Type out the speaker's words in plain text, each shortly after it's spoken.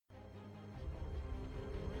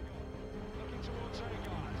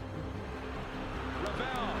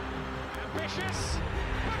Vicious,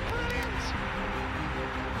 but brilliant.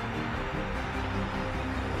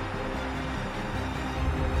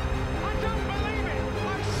 I don't believe it.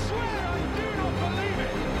 I swear I do not believe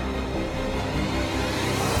it.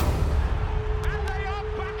 And they are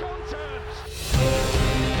back on terms.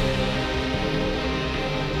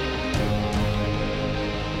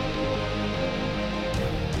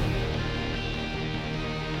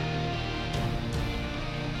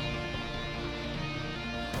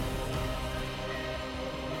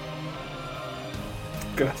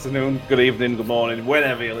 Good afternoon, good evening, good morning,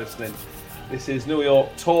 whenever you're listening. This is New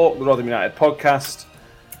York Talk, the Rotherham United podcast.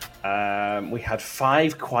 We had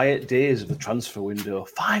 5 quiet days of the transfer window.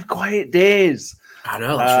 5 quiet days. I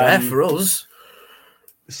know, that's rare for us.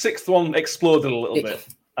 The 6th one exploded a little bit.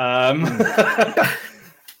 And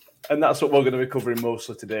that's what we're going to be covering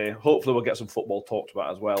mostly today. Hopefully we'll get some football talked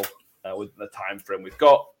about as well with the time frame we've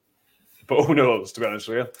got. But who knows, to be honest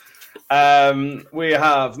with you. We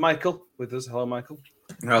have Michael with us. Hello, Michael.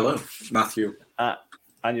 Hello, Matthew.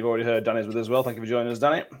 And you've already heard Danny's with us as well. Thank you for joining us,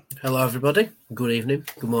 Danny. Hello, everybody. Good evening,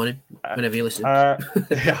 good morning, whenever you listen.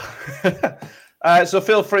 So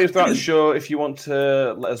feel free throughout the show if you want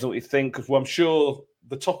to let us know what you think. Because I'm sure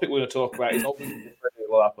the topic we're going to talk about is obviously the Freddie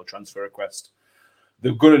Ladapo transfer request.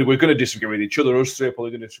 We're going to disagree with each other. Us three are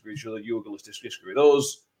probably going to disagree with each other. You're going to disagree with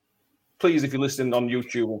us. Please, if you're listening on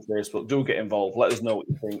YouTube and Facebook, do get involved. Let us know what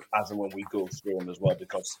you think as and when we go through them as well,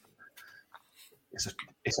 because it's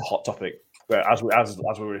a hot topic as we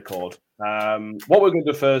record. What we're going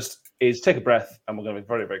to do first is take a breath, and we're going to have a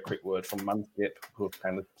very, very quick word from Manscaped, who have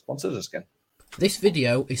kindly sponsored us again. This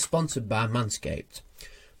video is sponsored by Manscaped.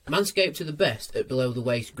 Manscaped are the best at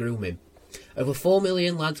below-the-waist grooming. Over 4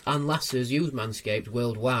 million lads and lasses use Manscaped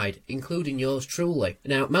worldwide, including yours truly.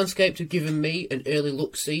 Now, Manscaped have given me an early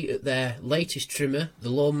look-see at their latest trimmer, the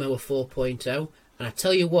Lawnmower 4.0, and I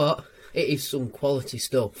tell you what, it is some quality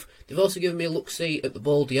stuff. They've also given me a look-see at the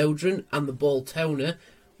ball deodorant and the ball toner,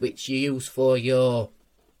 which you use for your...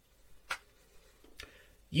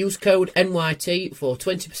 Use code NYT for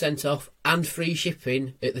 20% off and free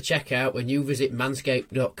shipping at the checkout when you visit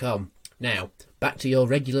manscaped.com. Now, back to your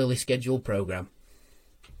regularly scheduled programme.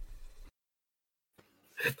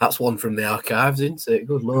 That's one from the archives, isn't it?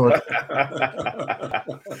 Good Lord.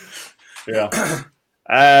 Yeah.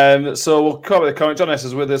 So we'll cover the comment. John S.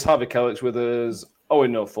 is with us, Harvey Kellick's with us,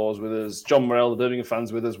 Owen No 4's with us, John Morell, the Birmingham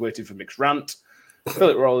fans with us, waiting for Mick's rant.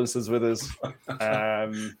 Philip Rawlinson's with us.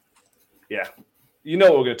 Yeah. You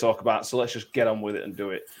know what we're going to talk about, so let's just get on with it and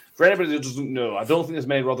do it. For anybody who doesn't know, I don't think there's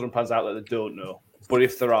many Rotherham fans out there that don't know, but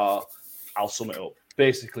if there are, I'll sum it up.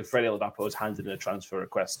 Basically, Freddie Ladapo has handed in a transfer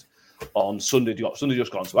request on Sunday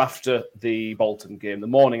just gone. So after the Bolton game, the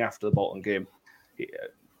morning after the Bolton game,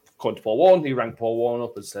 according to Paul Warren, he rang Paul Warren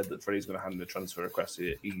up and said that Freddie's going to hand in a transfer request.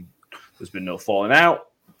 There's been no falling out.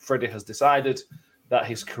 Freddie has decided that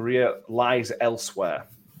his career lies elsewhere,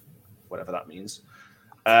 whatever that means.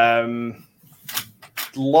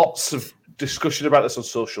 Lots of discussion about this on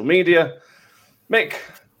social media. Mick,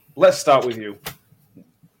 let's start with you.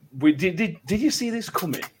 Did you see this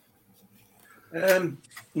coming?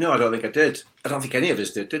 No, I don't think I did. I don't think any of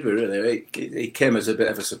us did we really? It came as a bit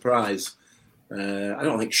of a surprise. I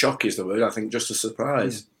don't think shock is the word. I think just a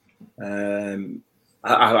surprise.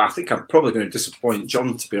 I think I'm probably going to disappoint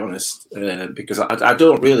John, to be honest, because I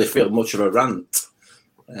don't really feel much of a rant.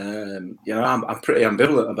 I'm pretty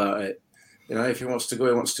ambivalent about it. You know, if he wants to go,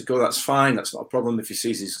 he wants to go. That's fine. That's not a problem. If he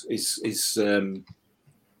sees his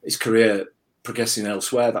career progressing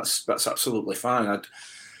elsewhere, that's absolutely fine.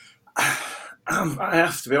 I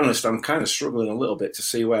have to be honest. I'm kind of struggling a little bit to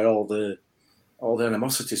see where all the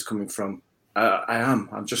animosity is coming from.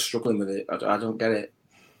 I'm just struggling with it. I don't get it.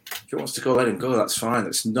 If he wants to go, let him go. That's fine.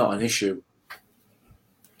 It's not an issue.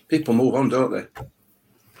 People move on, don't they?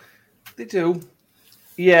 They do.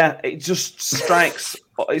 Yeah, it just strikes.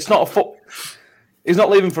 It's not He's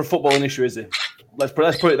not leaving for a footballing issue, is he? Let's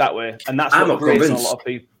put it that way. And that's what creates a lot of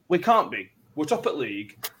people. We can't be. We're top at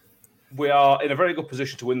league. We are in a very good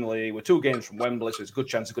position to win the league. We're 2 games from Wembley, so it's a good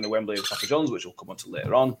chance of going to Wembley with Papa John's, which we'll come on to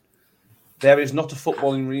later on. There is not a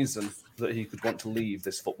footballing reason that he could want to leave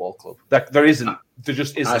this football club. There isn't. There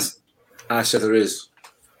just isn't. I say there is.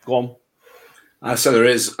 Go on. I say there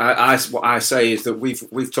is. What I say is that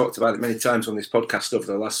we've talked about it many times on this podcast over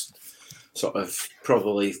the last sort of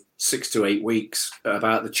probably 6 to 8 weeks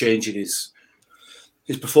about the change in his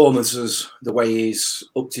performances, the way he's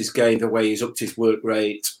upped his game, the way he's upped his work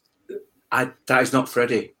rate. That is not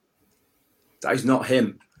Freddie. That is not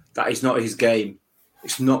him. That is not his game.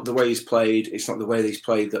 It's not the way he's played. It's not the way that he's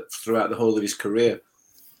played that throughout the whole of his career.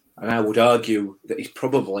 And I would argue that he's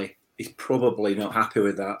probably not happy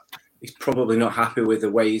with that. he's probably not happy with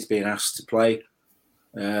the way he's being asked to play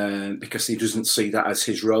because he doesn't see that as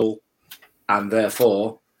his role, and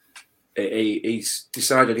therefore he's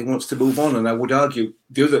decided he wants to move on. And I would argue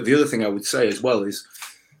the other thing I would say as well is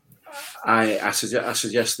I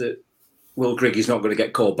suggest that Will Grigg is not going to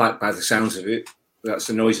get called back by the sounds of it. That's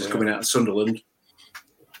the noises coming out of Sunderland.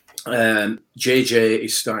 JJ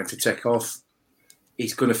is starting to take off.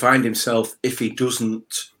 He's going to find himself, if he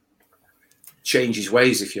doesn't change his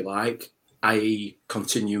ways, if you like, i.e.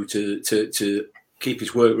 continue to keep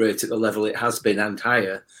his work rate at the level it has been and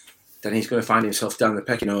higher, then he's going to find himself down the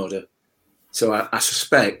pecking order. So I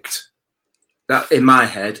suspect that in my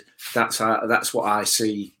head, that's what I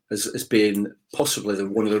see as being possibly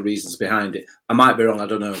one of the reasons behind it. I might be wrong, I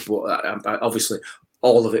don't know, but obviously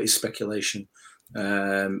all of it is speculation.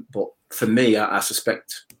 But for me, I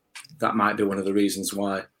suspect that might be one of the reasons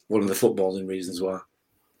why, one of the footballing reasons why.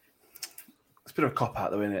 It's a bit of a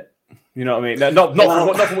cop-out, though, isn't it? You know what I mean? Not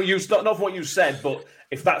from what you said, but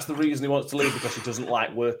if that's the reason he wants to leave because he doesn't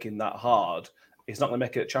like working that hard, he's not going to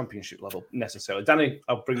make it at championship level necessarily. Danny,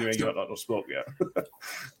 I'll bring you in. You've not spoke yet.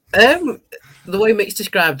 The way Mick's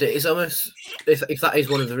described it is almost, if that is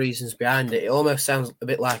one of the reasons behind it, it almost sounds a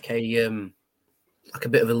bit like a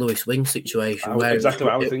bit of a Lewis Wing situation. Where exactly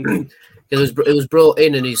what I was thinking. It was brought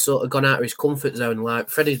in and he's sort of gone out of his comfort zone. Like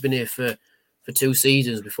Freddie's been here for 2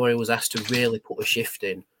 seasons before he was asked to really put a shift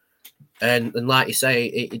in. And like you say,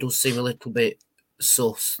 it does seem a little bit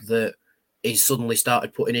sus that he's suddenly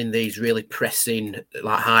started putting in these really pressing,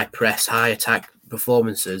 like high press, high attack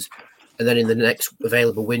performances. And then in the next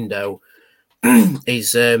available window,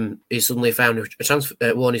 he's suddenly found a transfer.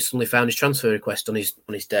 Warney's suddenly found his transfer request on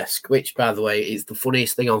his desk, which, by the way, is the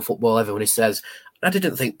funniest thing on football ever. When he says, "I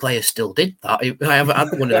didn't think players still did that. I haven't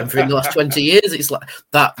had one of them for in the last 20 years." It's like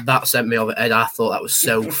that sent me over the head. I thought that was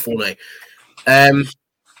so funny.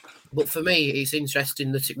 But for me, it's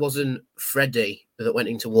interesting that it wasn't Freddie that went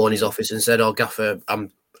into Warney's office and said, "Oh, Gaffer, I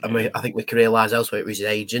think my career lies elsewhere." It was his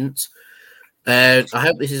agent. I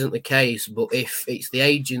hope this isn't the case, but if it's the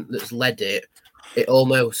agent that's led it, it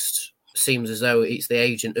almost seems as though it's the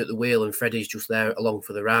agent at the wheel and Freddie's just there along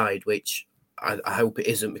for the ride, which I hope it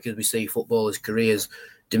isn't, because we see footballers' careers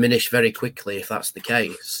diminish very quickly if that's the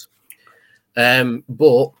case.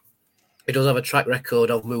 But he does have a track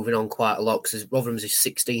record of moving on quite a lot, because Rotherham's his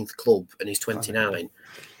 16th club and he's 29.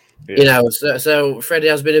 Yeah. You know, so Freddie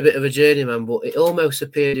has been a bit of a journeyman, but it almost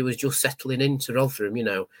appeared he was just settling into Rotherham, you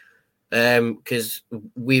know. Because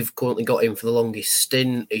we've currently got him for the longest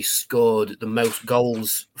stint. He's scored the most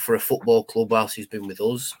goals for a football club whilst he's been with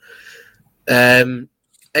us, and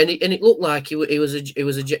it looked like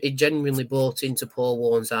he genuinely bought into Paul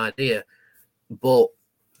Warne's idea, but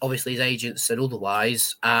obviously his agent said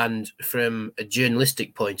otherwise. And from a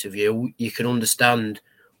journalistic point of view, you can understand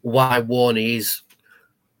why Warne is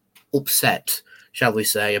upset, shall we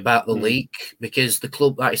say, about the leak, because the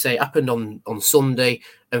club, like I say, happened on Sunday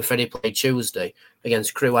and Freddie played Tuesday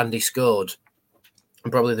against Crewe and he scored.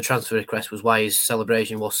 And probably the transfer request was why his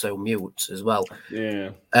celebration was so mute as well.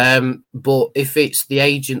 Yeah. But if it's the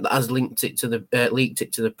agent that has leaked it to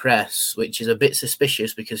the press, which is a bit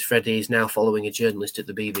suspicious because Freddie is now following a journalist at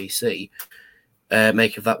the BBC,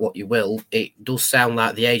 make of that what you will, it does sound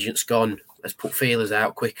like the agent's gone, has put feelers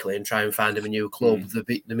out quickly and try and find him a new club.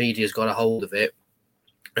 The media's got a hold of it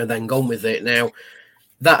and then gone with it. Now,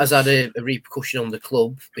 that has had a repercussion on the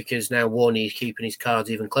club, because now Warney is keeping his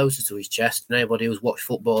cards even closer to his chest. And anybody who's watched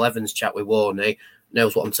Football Evans chat with Warney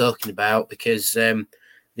knows what I'm talking about, because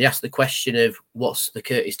they asked the question of what's the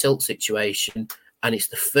Curtis Tilt situation, and it's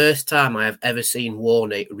the first time I have ever seen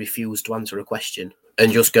Warney refuse to answer a question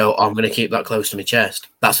and just go, "I'm going to keep that close to my chest."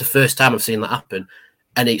 That's the first time I've seen that happen,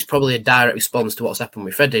 and it's probably a direct response to what's happened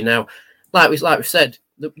with Freddie. Now, like we've said,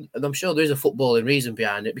 I'm sure there is a footballing reason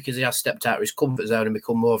behind it, because he has stepped out of his comfort zone and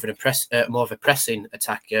become more of a pressing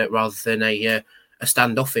attacker rather than a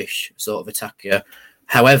standoffish sort of attacker.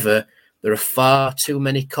 However, there are far too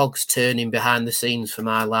many cogs turning behind the scenes for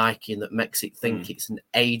my liking that makes it think it's an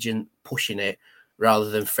agent pushing it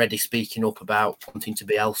rather than Freddie speaking up about wanting to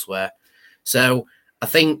be elsewhere. So I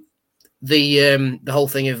think the whole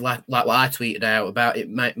thing of like what I tweeted out about it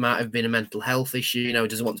might have been a mental health issue. You know, he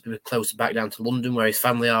doesn't want to be closer back down to London where his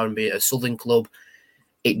family are and be at a southern club.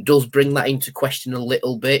 It does bring that into question a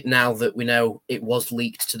little bit now that we know it was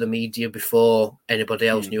leaked to the media before anybody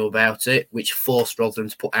else knew about it, which forced Rotherham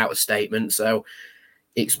to put out a statement. So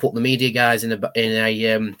it's put the media guys in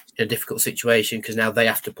a difficult situation, because now they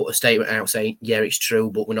have to put a statement out saying, "Yeah, it's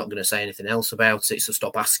true, but we're not going to say anything else about it, so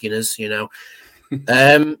stop asking us," you know.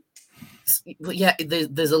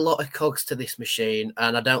 there's a lot of cogs to this machine,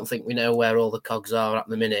 and I don't think we know where all the cogs are at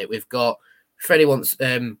the minute. We've got Freddie wants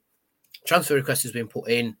transfer request has been put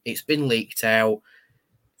in. It's been leaked out.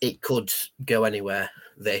 It could go anywhere.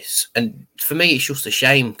 This, and for me, it's just a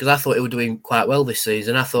shame because I thought he was doing quite well this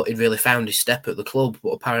season. I thought he'd really found his step at the club,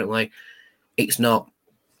 but apparently, it's not.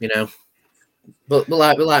 But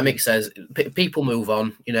like Mick says, people move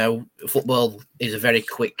on. Football is a very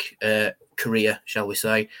quick career, shall we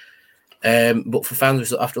say? But for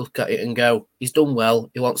fans that have to look at it and go, he's done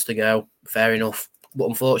well. He wants to go. Fair enough. But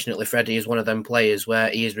unfortunately, Freddie is one of them players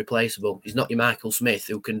where he is replaceable. He's not your Michael Smith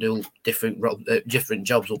who can do different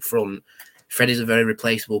jobs up front. Freddie's a very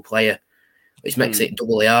replaceable player, which makes it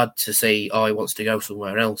doubly hard to see, he wants to go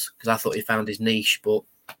somewhere else, because I thought he found his niche. But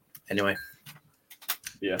anyway.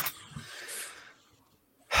 Yeah.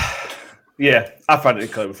 Yeah, I find it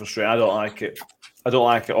incredibly frustrating. I don't like it. I don't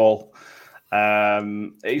like it all.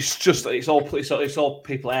 It's all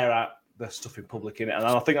people air out the stuff in public, innit? And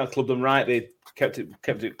I think that club done right. They kept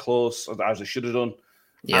it close, as they should have done,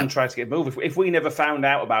 and tried to get moved. If we never found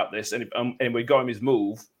out about this and we got him his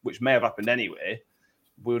move, which may have happened anyway,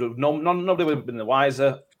 we would have nobody would have been the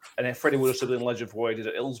wiser, and then Freddie would have still been legend for what he did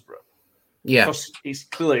at Hillsborough. Yeah, because he's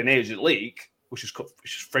clearly an agent leak, which is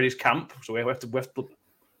Freddie's camp. So we have to put.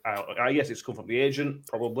 Yes, it's come from the agent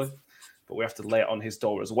probably, but we have to lay it on his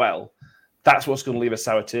door as well. That's what's going to leave a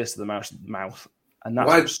sour taste in the mouth, and that's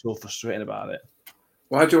what's so frustrating about it.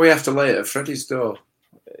 Why do we have to lay it at Freddie's door?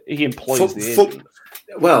 He employs the agent.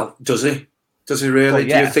 Well, does he? Does he really?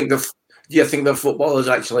 Yeah. Do you think that footballers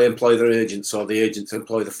actually employ their agents, or the agents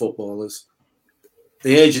employ the footballers?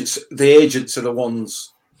 The agents are the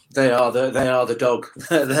ones. They are the dog.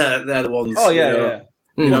 they're the ones. Oh yeah, yeah.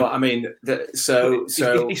 You know what I mean? So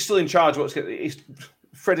he's still in charge.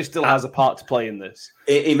 Freddie still has a part to play in this.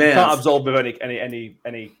 He may can't absorb of any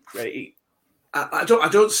credit. I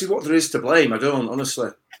don't see what there is to blame. I don't, honestly.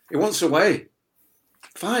 He wants away.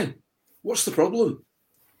 Fine. What's the problem?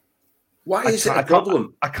 Why is it a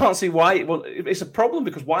problem? I can't see why it's a problem,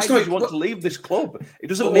 because why do you want to leave this club? It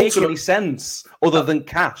doesn't make any sense other than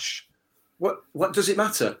cash. What does it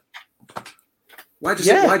matter? Why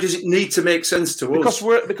does it need to make sense to us?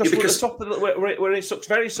 We're at the top of we're in a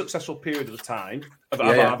very successful period of time of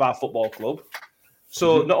our football club.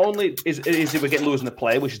 So not only is it we get losing the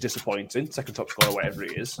play, which is disappointing, second top scorer, whatever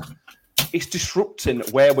it is, it's disrupting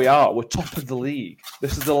where we are. We're top of the league.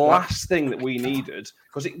 This is the last thing that we needed,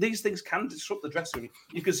 because these things can disrupt the dressing room.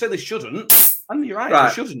 You can say they shouldn't, and you're right,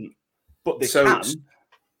 they shouldn't, but they can.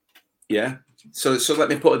 Yeah. So let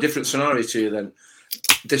me put a different scenario to you then.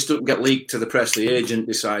 This doesn't get leaked to the press. The agent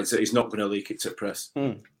decides that he's not going to leak it to the press.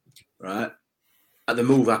 Right? And the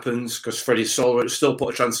move happens because Freddie still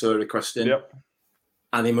put a transfer request in. Yep.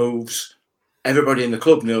 And he moves. Everybody in the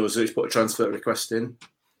club knows that he's put a transfer request in.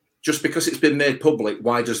 Just because it's been made public,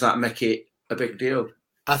 why does that make it a big deal?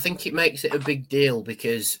 I think it makes it a big deal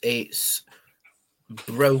because it's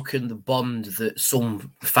broken the bond that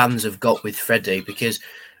some fans have got with Freddie, because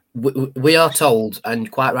we are told,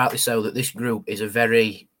 and quite rightly so, that this group is a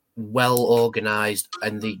very well organised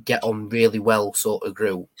and they get on really well sort of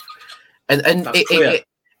group. And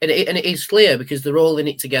it is clear because they're all in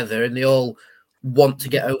it together and they all want to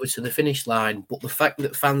get over to the finish line. But the fact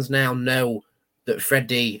that fans now know that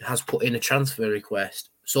Freddie has put in a transfer request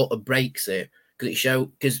sort of breaks it,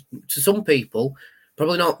 because to some people,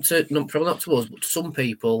 probably not to us, but to some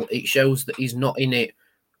people, it shows that he's not in it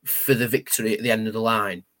for the victory at the end of the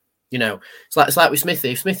line. It's like with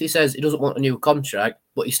Smithy. If Smithy says he doesn't want a new contract,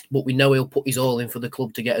 but we know he'll put his all in for the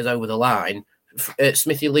club to get us over the line,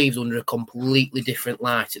 Smithy leaves under a completely different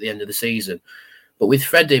light at the end of the season. But with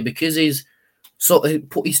Freddie, because he's sort of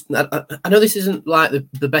put his... I know this isn't like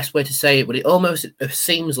the best way to say it, but it almost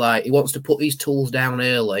seems like he wants to put his tools down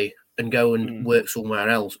early and go and work somewhere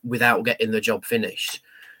else without getting the job finished.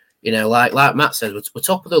 Like Matt says, we're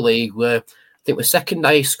top of the league. I think we're second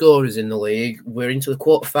highest scorers in the league. We're into the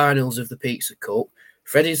quarterfinals of the Pizza Cup.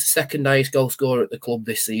 Freddie's the second highest goal scorer at the club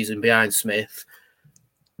this season behind Smith.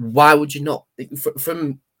 Why would you not,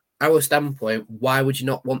 from our standpoint, why would you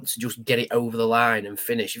not want to just get it over the line and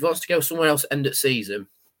finish? If he wants to go somewhere else end of season,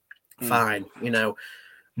 fine,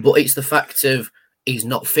 But it's the fact of he's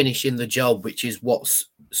not finishing the job, which is what's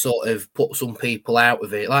sort of put some people out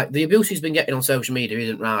of it. Like, the abuse he's been getting on social media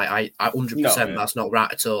isn't right. I 100% that's not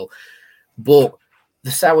right at all. But the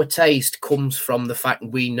sour taste comes from the fact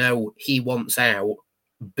we know he wants out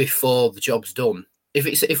before the job's done.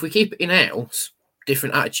 If we keep it in-house,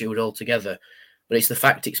 different attitude altogether. But it's the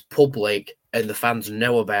fact it's public and the fans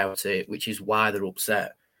know about it, which is why they're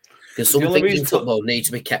upset. Because some things in football need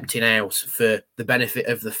to be kept in-house for the benefit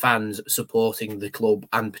of the fans supporting the club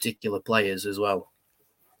and particular players as well.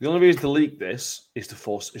 The only reason to leak this is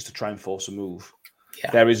to try and force a move.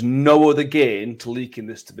 Yeah. There is no other gain to leaking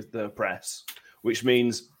this to the press, which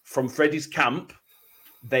means from Freddie's camp,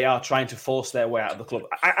 they are trying to force their way out of the club.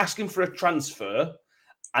 Asking for a transfer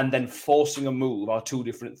and then forcing a move are two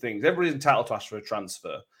different things. Everybody's entitled to ask for a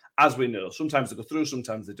transfer, as we know. Sometimes they go through,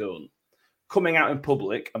 sometimes they don't. Coming out in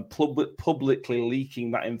public and publicly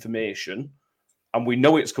leaking that information, and we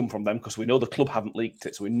know it's come from them because we know the club haven't leaked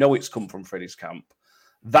it, so we know it's come from Freddie's camp.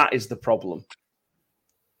 That is the problem.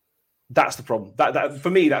 That's the problem. That for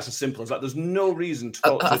me, that's as simple as that. There's no reason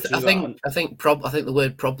to. I think the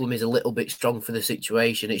word problem is a little bit strong for the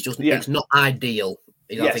situation. It's just it's not ideal.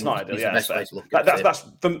 It's not ideal. Yeah, that's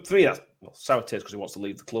for me. That's sour taste because he wants to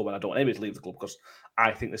leave the club, and I don't want him to leave the club because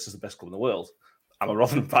I think this is the best club in the world. I'm a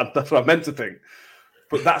Rotherham fan. That's what I meant to think.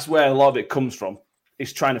 But that's where a lot of it comes from.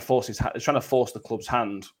 He's trying to force the club's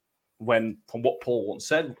hand. When, from what Paul once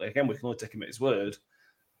said, again, we can only take him at his word.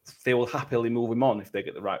 They will happily move him on if they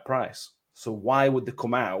get the right price. So why would they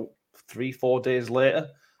come out 3-4 days later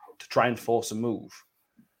to try and force a move?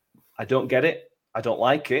 I don't get it. I don't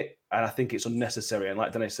like it, and I think it's unnecessary. And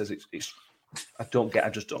like Dennis says, I just don't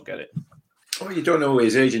get it. Well, you don't know who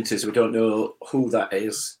his agent is. We don't know who that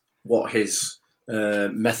is, what his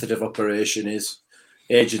method of operation is.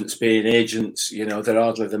 Agents being agents, they're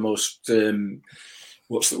hardly the most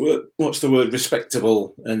what's the word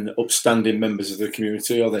respectable and upstanding members of the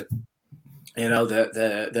community, are they?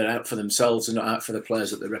 They're out for themselves and not out for the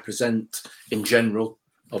players that they represent in general.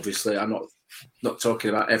 Obviously, I'm not talking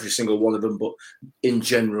about every single one of them, but in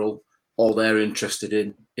general, all they're interested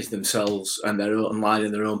in is themselves and their own line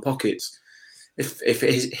in their own pockets. If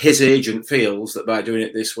his agent feels that by doing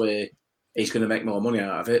it this way, he's going to make more money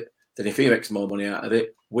out of it, then if he makes more money out of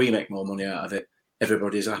it, we make more money out of it.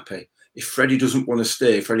 Everybody's happy. If Freddie doesn't want to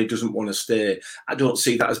stay, Freddie doesn't want to stay. I don't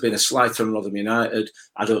see that as being a slight on Rotherham United.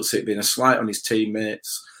 I don't see it being a slight on his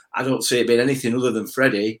teammates. I don't see it being anything other than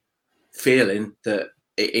Freddie feeling that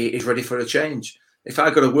he's ready for a change. If I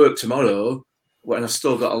go to work tomorrow when I've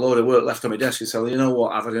still got a load of work left on my desk and say, you know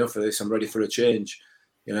what, I've had enough of this, I'm ready for a change.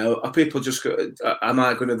 Are people just am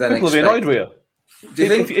I going to then people expect... will be annoyed with you. Do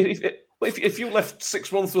you think? If you left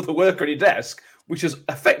 6 months worth of work on your desk, which is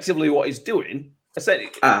effectively what he's doing, I said...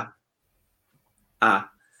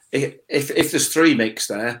 If there's 3 mix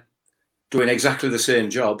there doing exactly the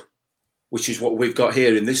same job, which is what we've got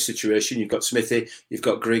here in this situation, you've got Smithy, you've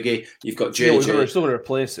got Griggy, you've got JJ. We've still got to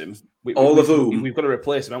replace him. We've got to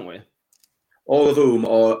replace him, haven't we? All of whom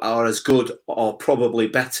are as good or probably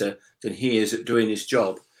better than he is at doing his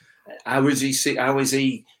job. How is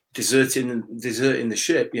he deserting the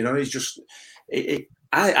ship? He's just.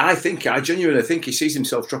 I genuinely think he sees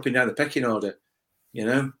himself dropping down the pecking order.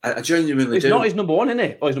 I genuinely do. He's not his number 1, isn't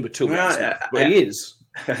he? Oh, he's number 2. But he is.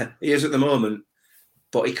 He is at the moment.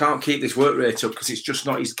 But he can't keep this work rate up because it's just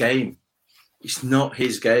not his game. It's not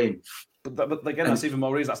his game. But again, that's even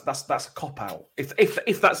more reason. That's a cop out.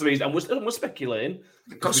 If that's the reason, and we're speculating.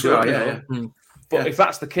 Of course we are, yeah. But if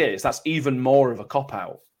that's the case, that's even more of a cop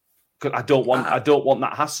out. Because I don't want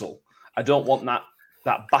that hassle. I don't want that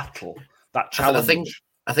battle, that challenge.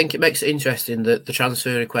 I think it makes it interesting that the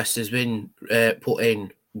transfer request has been put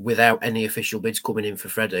in without any official bids coming in for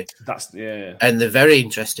Freddie. And the very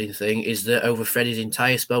interesting thing is that over Freddie's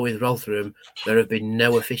entire spell with Rotherham, there have been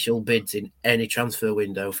no official bids in any transfer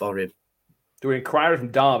window for him. There were inquiries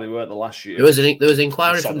from Derby, weren't there, last year? There was an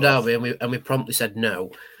inquiry from Derby, and we promptly said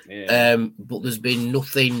no. Yeah. But there's been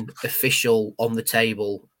nothing official on the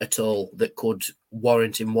table at all that could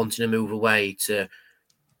warrant him wanting to move away to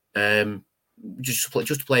just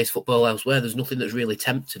to play his football elsewhere. There's nothing that's really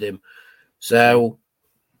tempted him. So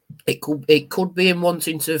it could be him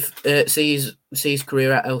wanting to see his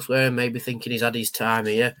career out elsewhere and maybe thinking he's had his time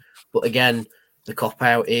here. But again, the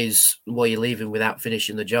cop-out is, well, you're leaving without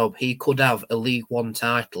finishing the job. He could have a League One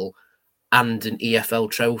title and an EFL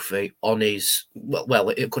trophy on his... Well,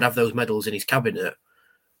 it could have those medals in his cabinet.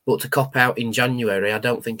 But to cop-out in January, I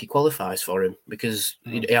don't think he qualifies for him because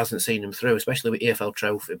he hasn't seen him through, especially with EFL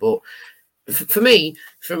trophy. But for me,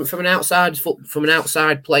 from an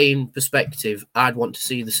outside playing perspective, I'd want to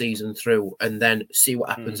see the season through and then see what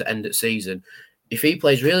happens at end of season. If he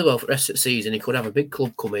plays really well for the rest of the season, he could have a big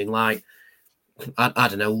club come in like... I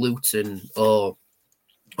don't know, Luton or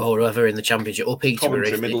whoever in the Championship, or Peterborough.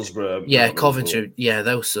 Coventry, Middlesbrough. Yeah, Coventry. Yeah,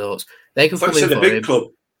 those sorts. They could come in for big club.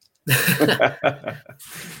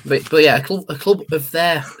 but yeah, a club of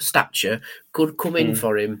their stature could come in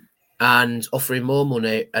for him and offer him more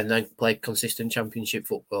money and then play consistent Championship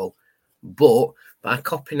football. But by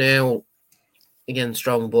copping out, again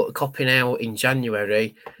strong, but copping out in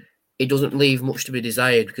January, it doesn't leave much to be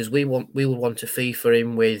desired because we would want a fee for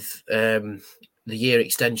him with the year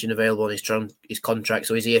extension available on his contract.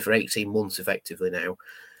 So he's here for 18 months effectively now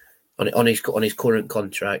on his current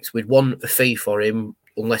contracts. We'd want a fee for him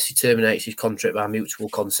unless he terminates his contract by mutual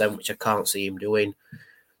consent, which I can't see him doing.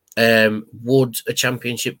 Would a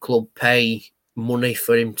championship club pay money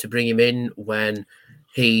for him to bring him in when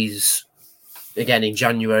he's again in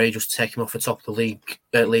January, just to take him off the top of the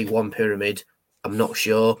League One pyramid? I'm not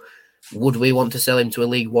sure. Would we want to sell him to a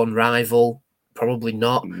League One rival? Probably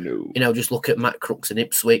not. No. Just look at Matt Crooks and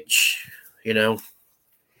Ipswich,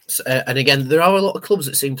 So, and again, there are a lot of clubs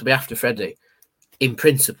that seem to be after Freddie, in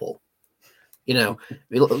principle.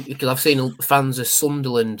 Because I've seen fans of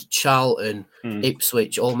Sunderland, Charlton,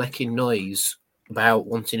 Ipswich all making noise about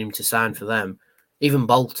wanting him to sign for them. Even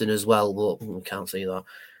Bolton as well, but we can't see that.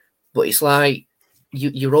 But it's like,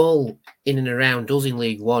 you're all in and around us in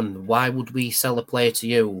League One. Why would we sell a player to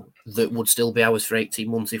you that would still be ours for 18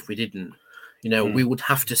 months if we didn't? We would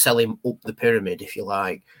have to sell him up the pyramid, if you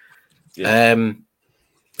like. Yeah.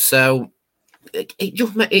 So it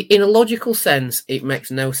just, in a logical sense, it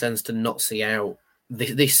makes no sense to not see out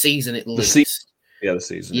this season at least. The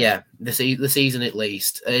season. Yeah, the season at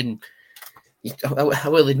least. And I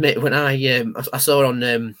will admit, when I saw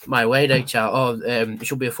on my away day chat, it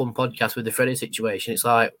should be a fun podcast with the Freddie situation. It's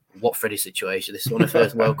like, what Freddie situation? This is when I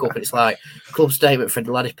first woke up, and it's like, club statement, Freddie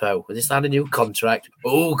Ladapo. Has he signed a new contract?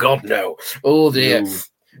 Oh, God, no. Oh, dear.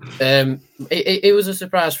 No. It was a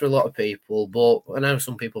surprise for a lot of people, but I know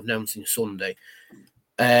some people have known since Sunday.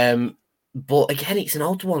 But again, it's an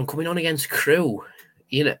odd one coming on against Crewe.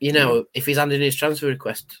 If he's handing his transfer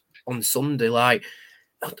request on Sunday, like,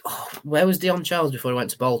 where was Dion Charles before he went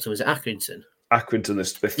to Bolton? Was it Accrington? Accrington, they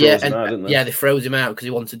froze him out, didn't they? Yeah, they froze him out because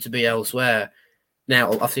he wanted to be elsewhere.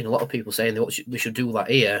 Now, I've seen a lot of people saying that we should do that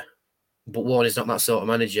here, but Warney's not that sort of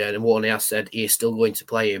manager, and Warney has said he is still going to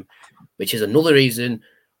play him, which is another reason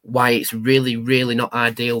why it's really, really not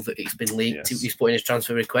ideal that it's been leaked. Yes. He's putting his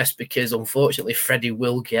transfer request, because unfortunately Freddie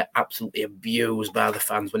will get absolutely abused by the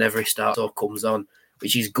fans whenever he starts or comes on,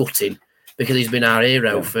 which is gutting because he's been our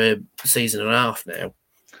hero for a season and a half now.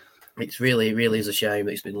 It's really, really is a shame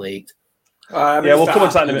that it's been leaked. We'll come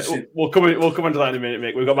into that in a minute. We'll come into that in a minute,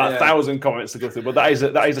 Mick. We've got about 1,000 comments to go through, but that is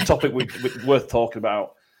a topic worth talking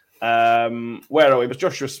about. Where are we? But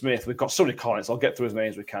Joshua Smith, we've got so many comments. I'll get through as many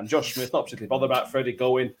as we can. Josh Smith, not particularly bothered about Freddie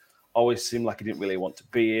going. Always seemed like he didn't really want to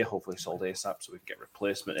be here. Hopefully sold ASAP so we can get a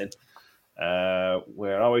replacement in.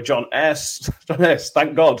 Where are we? John S. John S.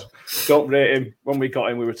 Thank God. Don't rate him. When we got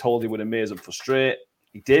him, we were told he would amaze and frustrate.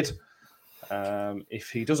 He did. If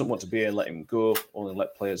he doesn't want to be here, let him go. Only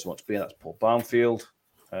let players who want to be here. That's Paul Barnfield.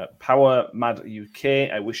 Power Mad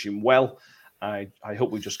UK. I wish him well. I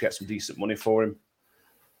hope we just get some decent money for him.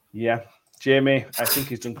 Yeah, Jamie, I think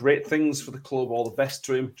he's done great things for the club. All the best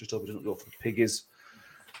to him. Just hope he doesn't go for the piggies.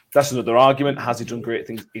 That's another argument. Has he done great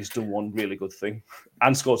things? He's done one really good thing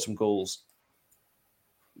and scored some goals.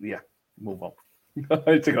 Yeah, move on.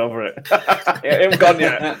 I need to go over it. I'm gone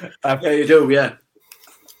yet. Yeah, you do, yeah.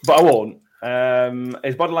 But I won't.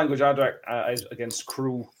 His body language against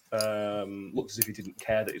Crewe looked as if he didn't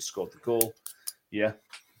care that he scored the goal. Yeah,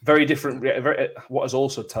 very different. What I was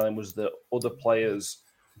also telling was that other players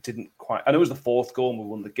didn't quite. I know it was the fourth goal and we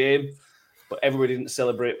won the game, but everybody didn't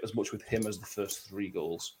celebrate as much with him as the first three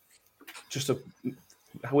goals.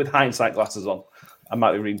 With hindsight glasses on, I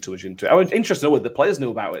might be reading too much into it. I was interested to know what the players knew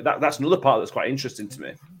about it. That's another part that's quite interesting to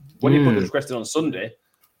me. When you put the request in on Sunday,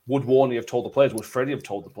 would Warney have told the players? Would Freddie have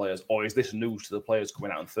told the players? Or is this news to the players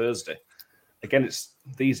coming out on Thursday? Again, it's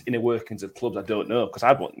these inner workings of clubs I don't know. Because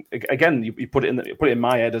you put it in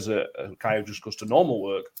my head as a guy who just goes to normal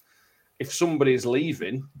work. If somebody is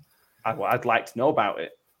leaving, I'd like to know about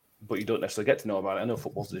it. But you don't necessarily get to know about it. I know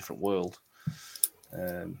football's a different world.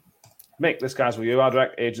 Mick, this guy's with you.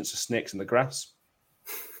 Ardrak, agents are snakes in the grass.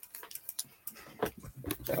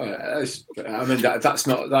 I mean, that's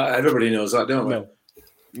not that. Everybody knows that, don't we? No.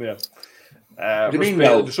 Yeah. What do you mean,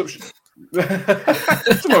 no? Disruption.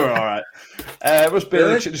 Tomorrow, all right. Russ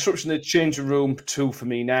Bailey, disruption in the changing room 2 for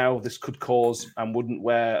me now. This could cause and wouldn't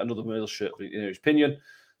wear another Mill shirt, in his opinion.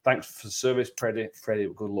 Thanks for the service, Freddie.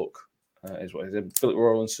 Good luck, is what he said. Philip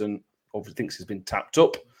Rawlinson obviously thinks he's been tapped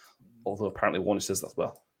up, although apparently Warner says that,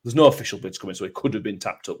 well, there's no official bids coming, so it could have been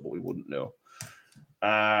tapped up, but we wouldn't know.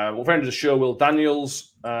 Well, friend of the show, Will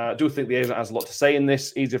Daniels. I do think the agent has a lot to say in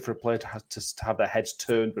this. Easier for a player to have their heads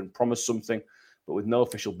turned when promised something, but with no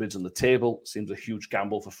official bids on the table, seems a huge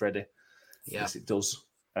gamble for Freddie. Yeah. Yes, it does.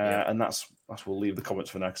 And that's we'll leave the comments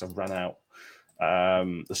for now because I've ran out.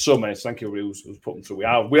 There's so many. So thank you, who's put them through.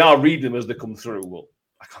 We are reading them as they come through. Well,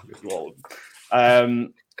 I can't get through all of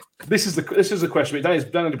them. This is the question. Danny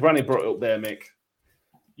Branny brought it up there, Mick.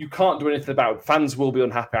 You can't do anything about it. Fans will be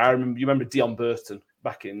unhappy. You remember Dion Burton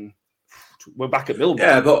we're back at Millwall.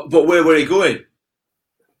 Yeah, but where were he going?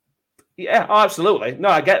 Yeah, absolutely. No,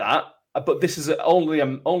 I get that. But this is only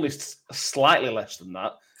slightly less than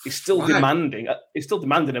that. He's still demanding. He's still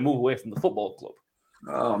demanding a move away from the football club.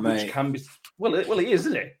 Oh, mate. Which can be well. He is,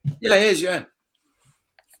 isn't he? Yeah, he is. Yeah.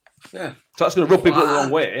 Yeah. So that's going to rub people the wrong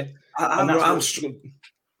way. I'm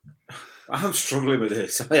struggling with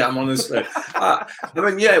this. I am, honestly. I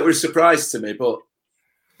mean, yeah, it was a surprise to me, but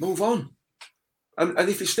move on. And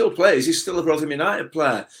if he still plays, he's still a Rotherham United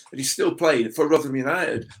player, and he's still playing for Rotherham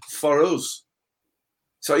United for us.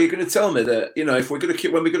 So you're going to tell me that, if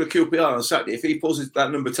when we go to QPR on Saturday, if he pulls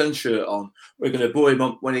that number 10 shirt on, we're going to boo him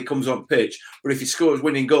up when he comes on pitch. But if he scores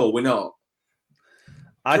winning goal, we're not.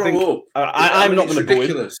 I'm not going to boo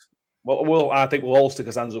him. Well, I think we'll all stick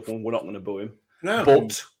his hands up and we're not going to boo him. No.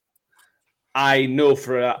 But I know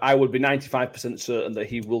I would be 95% certain that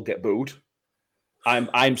he will get booed.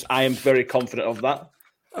 I am very confident of that.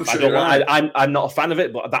 I'm not a fan of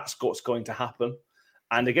it, but that's what's going to happen.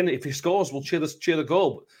 And again, if he scores, we'll cheer the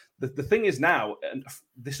goal. But the thing is now, and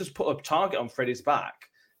this has put a target on Freddie's back.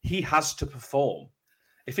 He has to perform.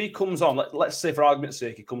 If he comes on, let's say for argument's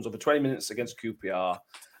sake, he comes over 20 minutes against QPR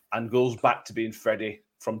and goes back to being Freddie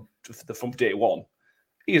from day one,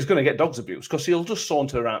 he is going to get dog's abuse because he'll just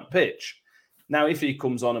saunter around pitch. Now, if he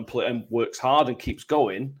comes on and works hard and keeps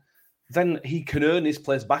going, then he can earn his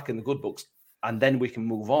place back in the good books, and then we can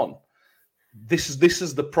move on. This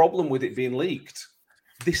is the problem with it being leaked.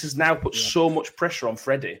 This has now put so much pressure on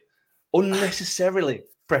Freddie, unnecessarily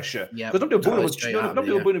pressure. Because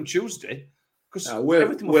nobody will boo him Tuesday. Because we're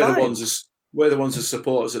the ones as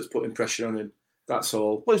supporters that's putting pressure on him. That's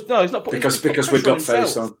all. Well, no, he's not putting because we've got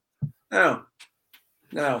face on. No,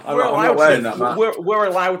 I'm not wearing that, Matt. We're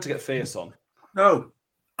allowed to get face on. No.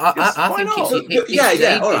 I think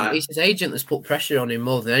it's his agent that's put pressure on him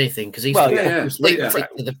more than anything because he's linked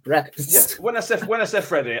to the press. Yeah. When I say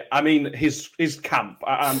Freddie, I mean his camp.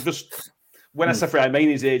 I say Freddie, I mean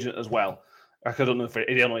his agent as well. I don't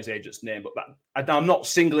know his agent's name, but I'm not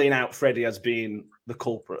singling out Freddie as being the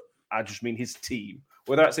culprit. I just mean his team,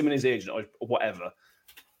 whether that's him and his agent or whatever.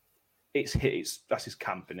 That's his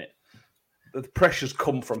camp, innit? The pressures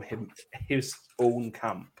come from his own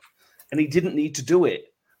camp, and he didn't need to do it.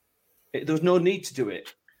 There was no need to do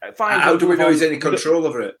it. How do we know he's any control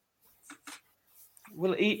over it?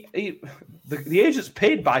 Well, the agent's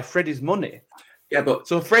paid by Freddie's money. Yeah, but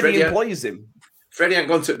so Freddie employs him. Freddie ain't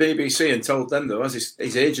gone to BBC and told them though, as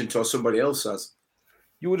his agent or somebody else has.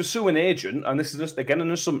 You would assume an agent, and this is just again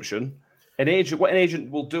an assumption. What an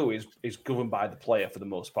agent will do is governed by the player for the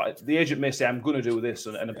most part. The agent may say, "I'm going to do this,"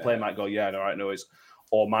 and the player might go, "Yeah, no, I know,"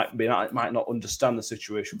 or might not understand the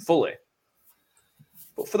situation fully.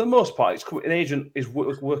 But for the most part, an agent is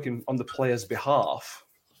working on the player's behalf.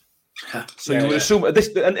 So you would assume this,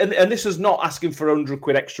 and this is not asking for 100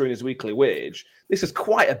 quid extra in his weekly wage. This is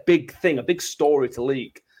quite a big thing, a big story to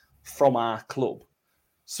leak from our club.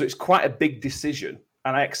 So it's quite a big decision.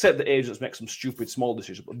 And I accept that agents make some stupid small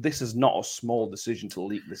decisions, but this is not a small decision to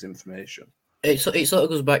leak this information. It sort of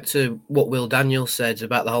goes back to what Will Daniels said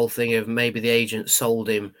about the whole thing of maybe the agent sold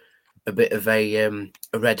him a bit of a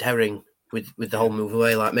red herring with the whole move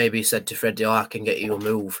away. Like maybe he said to Freddie, I can get you a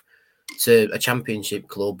move to a championship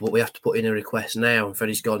club, but we have to put in a request now. And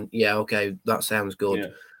Freddie's gone, yeah, okay, that sounds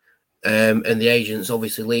good. Yeah. And the agents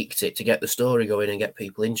obviously leaked it to get the story going and get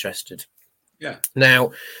people interested. Yeah.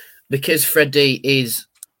 Now, because Freddie is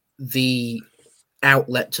the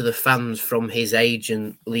outlet to the fans from his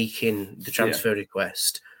agent leaking the transfer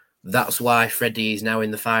request, that's why Freddie is now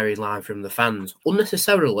in the firing line from the fans.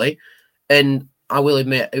 Unnecessarily, and I will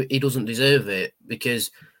admit he doesn't deserve it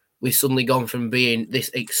because we've suddenly gone from being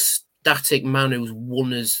this ecstatic man who's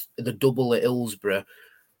won us the double at Hillsborough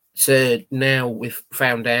to now we've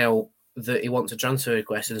found out that he wants a transfer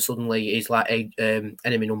request and suddenly he's like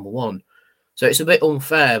enemy number one. So it's a bit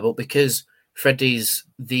unfair, but because Freddie's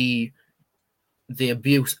the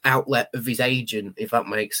abuse outlet of his agent, if that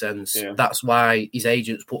makes sense, that's why his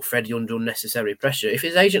agents put Freddie under unnecessary pressure. If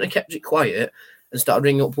his agent had kept it quiet and started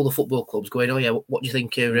ringing up all the football clubs going, oh yeah, what do you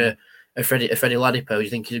think of Freddie Ladapo? Do you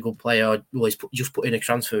think he's a good player? Or well, just put in a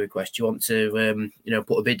transfer request. Do you want to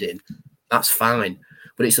put a bid in? That's fine.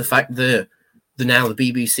 But it's the fact that now the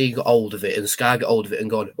BBC got hold of it and Sky got hold of it and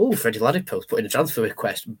gone, oh, Freddie Ladapo's put in a transfer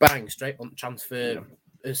request, bang, straight on transfer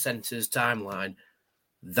centre's timeline.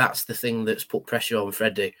 That's the thing that's put pressure on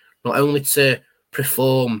Freddie, not only to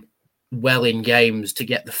perform well in games to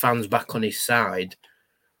get the fans back on his side,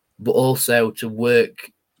 but also to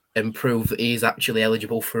work and prove that he's actually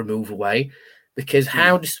eligible for a move away. Because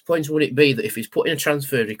how disappointing would it be that if he's put in a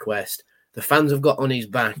transfer request, the fans have got on his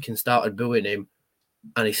back and started booing him,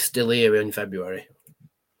 and he's still here in February?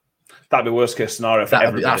 That'd be worst case scenario for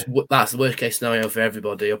everybody. That's the worst case scenario for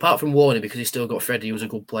everybody, apart from Warney, because he's still got Freddie, who's a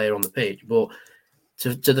good player on the pitch. But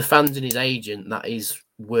to the fans and his agent, that is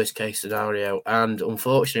worst case scenario. And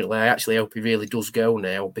unfortunately, I actually hope he really does go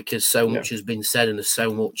now, because so much has been said and there's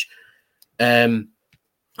so much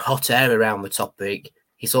hot air around the topic.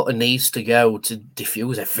 He sort of needs to go to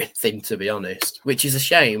diffuse everything, to be honest, which is a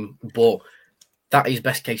shame, but that is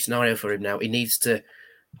best case scenario for him now. He needs to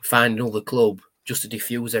find another club just to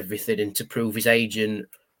diffuse everything and to prove his agent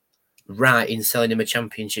right in selling him a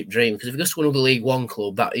championship dream. Because if he goes to another League One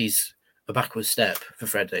club, that is a backward step for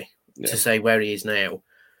Freddie to say where he is now.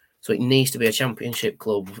 So it needs to be a championship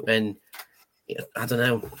club. And I don't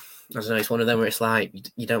know. It's one of them where it's like,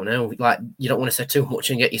 you don't know. Like, you don't want to say too much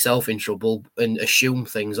and get yourself in trouble and assume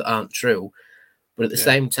things that aren't true. But at the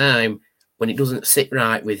same time, when it doesn't sit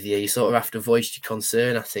right with you, you sort of have to voice your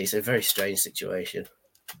concern. I think it's a very strange situation.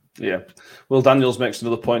 Yeah. Will Daniels makes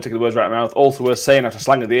another point, taking the words right out of my mouth. Also worth saying, after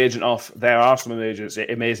slanging the agent off, there are some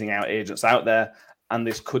amazing agents out there, and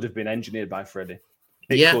this could have been engineered by Freddie.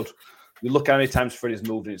 It could. You look how many times Freddie's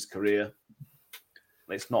moved in his career.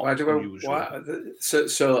 It's not unusual.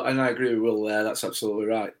 So, and I agree with Will there. That's absolutely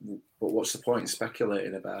right. But what's the point in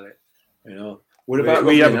speculating about it? You know, what about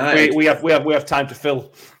we have time to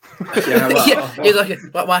fill.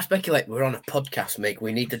 Why speculate? We're on a podcast, Mick.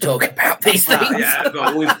 We need to talk about these things.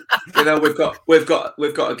 But we've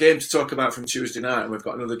got a game to talk about from Tuesday night, and we've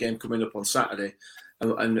got another game coming up on Saturday,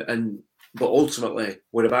 but ultimately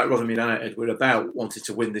we're about Rotherham United. We're about wanting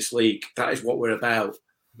to win this league. That is what we're about.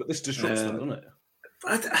 But this disrupts them, doesn't it?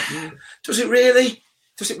 Does it really?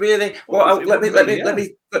 Well, let me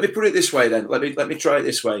put it this way then. Let me try it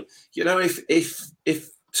this way. You know, if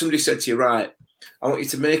somebody said to you, right, I want you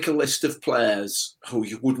to make a list of players who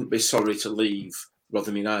you wouldn't be sorry to leave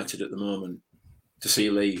Rotherham United at the moment, to see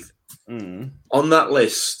leave. On that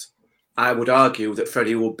list, I would argue that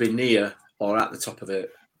Freddie would be near or at the top of it.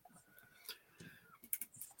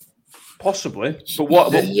 Possibly, but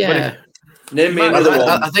what? Name me another one.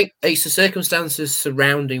 I think it's the circumstances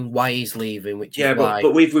surrounding why he's leaving, which is why.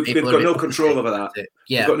 But we've got no control over that.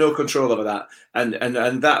 Yeah, we've got no control over that, and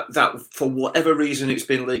that for whatever reason it's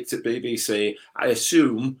been leaked at BBC. I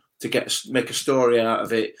assume to make a story out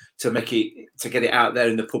of it, to get it out there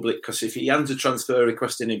in the public. Because if he hands a transfer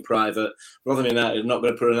request in private, Rotherham United are not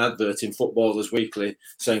going to put an advert in Footballers Weekly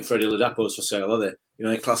saying Freddie Ladapo's for sale, are they? You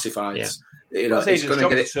know, it classifies. Yeah. You know, it's going to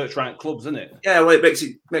get it. Search rank clubs, isn't it? Yeah, well, it makes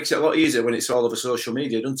it a lot easier when it's all over social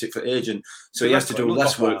media, doesn't it, for agent? So he has to do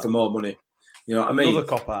less work for more money. You know what I mean? Another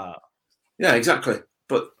cop out. Yeah, exactly.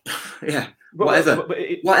 But whatever.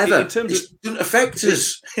 It doesn't affect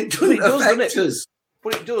us. It doesn't affect us.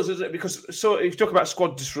 But it does, isn't it? Because if you talk about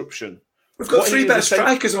squad disruption, we've got three better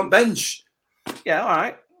strikers on bench. Yeah, all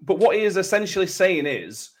right. But what he is essentially saying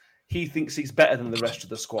is he thinks he's better than the rest of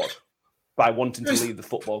the squad by wanting to leave the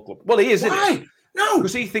football club. Well, he is, isn't he? No.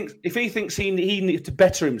 Because he thinks he needs to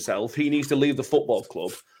better himself, he needs to leave the football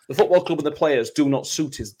club. The football club and the players do not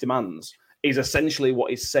suit his demands, is essentially what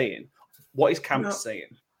he's saying. What is Camp saying?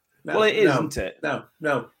 No, well, it is, isn't it? No,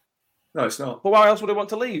 it's not. But why else would he want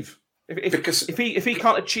to leave? If he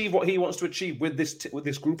can't achieve what he wants to achieve with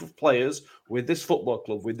this group of players, with this football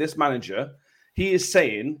club, with this manager, he is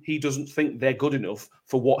saying he doesn't think they're good enough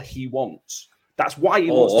for what he wants. That's why he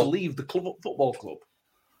wants to leave the football club.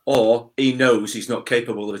 Or he knows he's not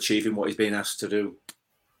capable of achieving what he's being asked to do.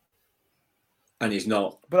 And he's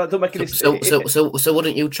not. But that don't make any sense. So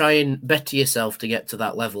wouldn't you try and better yourself to get to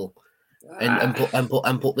that level? And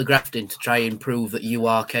put the graft in to try and prove that you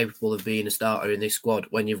are capable of being a starter in this squad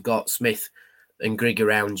when you've got Smith and Grigg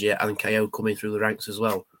around you and KO coming through the ranks as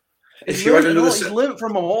well. He's learned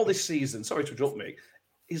from them all this season. Sorry to interrupt me.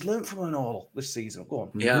 He's learned from them all this season. Go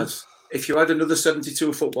on. He has. If you had another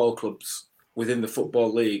 72 football clubs within the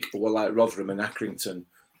Football League who were like Rotherham and Accrington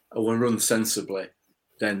and were run sensibly,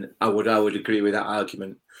 then I would agree with that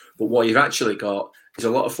argument. But what you've actually got is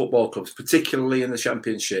a lot of football clubs, particularly in the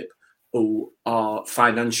Championship, who are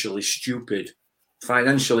financially stupid,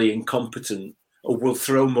 financially incompetent, or will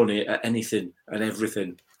throw money at anything and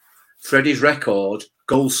everything. Freddie's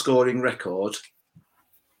goal scoring record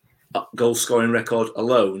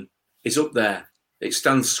alone is up there. It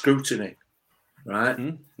stands scrutiny, right?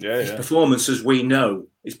 His performances, we know,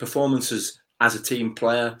 his performances as a team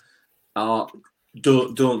player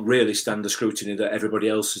don't really stand the scrutiny that everybody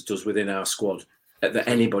else does within our squad. that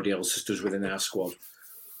anybody else does within our squad.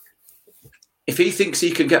 If he thinks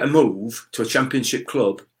he can get a move to a Championship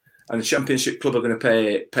club, and the Championship club are going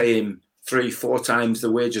to pay him 3-4 times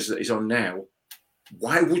the wages that he's on now,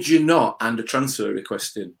 why would you not hand a transfer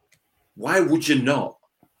request in? Why would you not?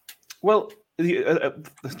 Well,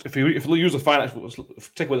 if you use the financial,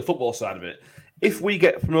 take away the football side of it, if we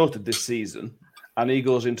get promoted this season and he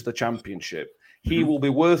goes into the Championship, he will be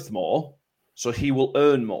worth more, so he will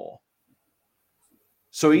earn more.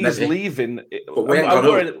 So he's leaving. But we ain't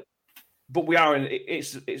gone up. But we are in.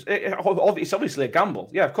 It's obviously a gamble.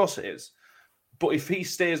 Yeah, of course it is. But if he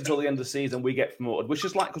stays until the end of the season, we get promoted, which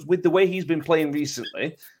is like, because with the way he's been playing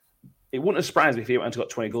recently, it wouldn't have surprised me if he went and got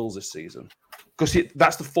 20 goals this season, because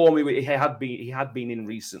that's the form he had been in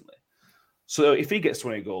recently. So if he gets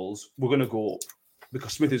 20 goals, we're going to go up,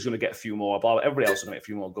 because Smith is going to get a few more. Everybody else is going to get a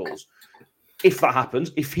few more goals. If that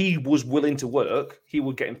happens, if he was willing to work, he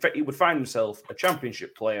would find himself a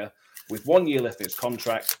Championship player with 1 year left in his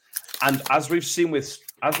contract. And as we've seen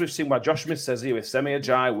what Josh Smith says here with Semi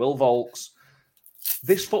Ajayi, Will Volks,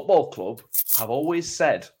 this football club have always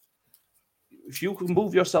said, if you can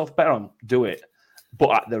move yourself better, do it,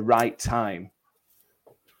 but at the right time.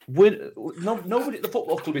 Nobody at the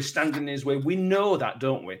football club is standing in his way. We know that,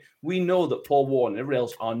 don't we? We know that Paul Warren and everybody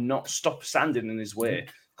else are not standing in his way,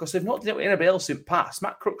 because they've not done it with anybody else in the past.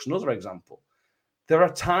 Matt Crook's another example. There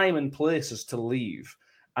are time and places to leave,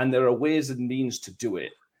 and there are ways and means to do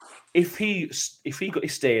it. If he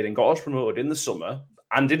stayed and got us promoted in the summer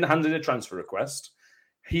and didn't hand in a transfer request,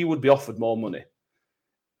 he would be offered more money.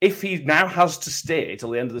 If he now has to stay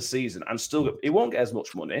till the end of the season and still, he won't get as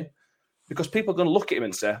much money, because people are going to look at him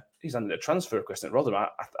and say, he's handed a transfer request. And rather, I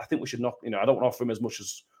think we should not, I don't want to offer him as much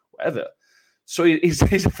as whatever. So he's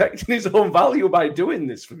affecting his own value by doing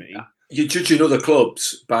this for me. You're judging other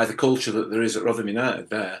clubs by the culture that there is at Rotherham United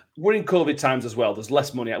there. We're in COVID times as well. There's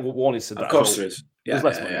less money. Warren said that. Of course there is. There's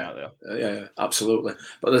less money out there. Yeah, absolutely.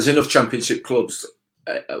 But there's enough Championship clubs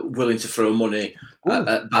willing to throw money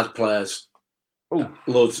at bad players.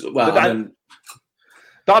 Loads. Well,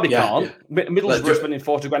 Derby can't. Yeah. Middlesbrough spending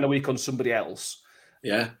 40 grand a week on somebody else.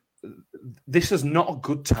 Yeah. This is not a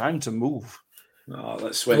good time to move. Oh,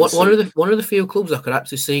 let's wait. One of the few clubs I could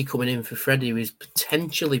actually see coming in for Freddie is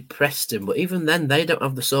potentially Preston, but even then they don't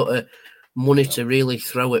have the sort of money to really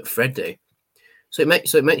throw at Freddie. So it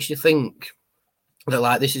makes you think that,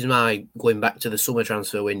 like, this is my going back to the summer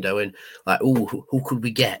transfer window and like, who could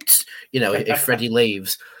we get? If Freddie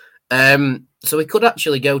leaves. So we could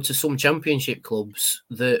actually go to some Championship clubs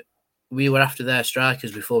that we were after their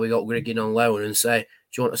strikers before we got Grigg in on loan and say, do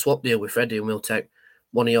you want a swap deal with Freddie and we'll take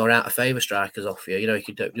one of your out-of-favour strikers off you. You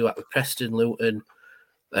could do that with Preston, Luton,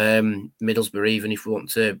 Middlesbrough, even if we want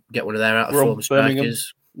to get one of their out-of-form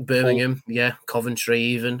strikers. Birmingham, yeah, Coventry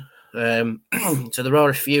even. So there are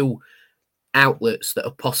a few outlets that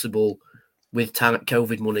are possible with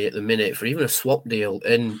COVID money at the minute for even a swap deal.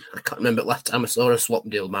 And I can't remember last time I saw a swap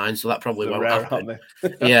deal mine, so that probably won't happen.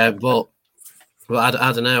 Yeah, but I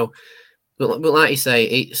don't know. But like you say,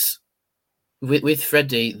 it's with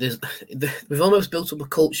Freddie, we've almost built up a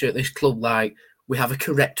culture at this club like we have a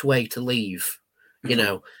correct way to leave.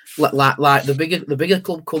 Like the bigger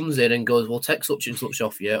club comes in and goes, we'll take such and such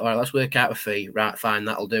off you. All right, let's work out a fee. Right, fine,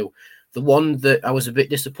 that'll do. The one that I was a bit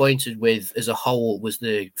disappointed with as a whole was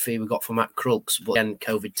the fee we got from Matt Crooks, but again,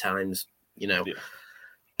 COVID times, Yeah.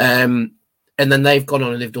 And then they've gone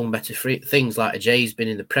on and they've done better things, like Ajay's been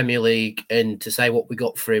in the Premier League, and to say what we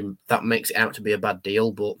got for him, that makes it out to be a bad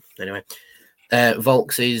deal. But anyway,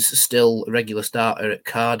 Volks is still a regular starter at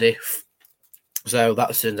Cardiff. So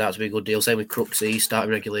that turns out to be a good deal. Same with Crooksy,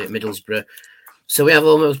 starting regularly at Middlesbrough. So we have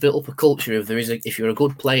almost built up a culture of if you're a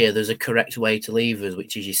good player, there's a correct way to leave us,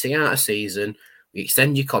 which is you see out a season, we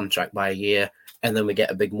extend your contract by a year, and then we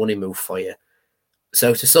get a big money move for you.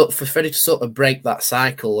 So for Freddie to sort of break that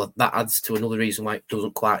cycle, that adds to another reason why it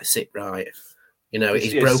doesn't quite sit right.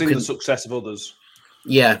 He's broken. Seen the success of others.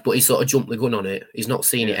 Yeah, but he sort of jumped the gun on it. He's not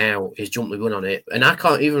seen it out. He's jumped the gun on it. And I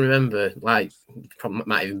can't even remember, probably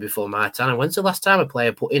might even before my time, when's the last time a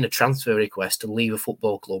player put in a transfer request to leave a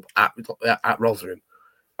football club at Rotherham?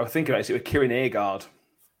 I think it was Kieran Agard.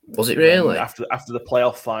 Was it really? After the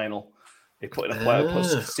playoff final, he put in a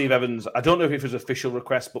playoff. Steve Evans, I don't know if it was an official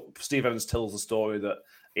request, but Steve Evans tells the story that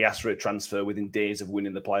he asked for a transfer within days of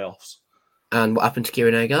winning the playoffs. And what happened to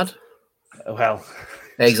Kieran Agard? Well,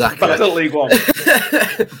 exactly. Back to League One.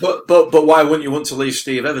 but why wouldn't you want to leave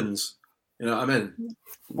Steve Evans? You know what I mean?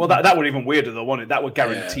 Well, that would even weirder though, wasn't it? That would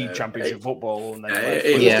guarantee Championship football. And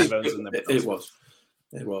it was.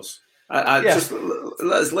 Just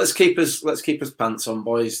let's keep us pants on,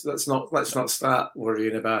 boys. Let's not start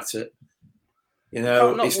worrying about it. You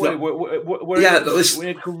know, Not it's worry. not. We're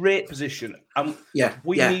in a great position.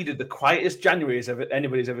 We yeah. needed the quietest January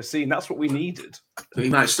anybody's ever seen. That's what we needed. But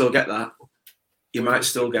you might still get that. You might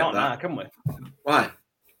still get can't that. now, can we? Why?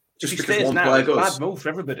 Just if he because stays one now, player it's a goes. bad move for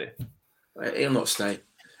everybody. He'll not stay.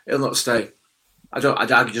 He'll not stay. I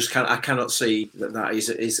just can't. I cannot see that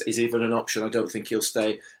is even an option. I don't think he'll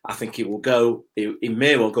stay. I think he will go. He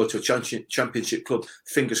may well go to a championship club.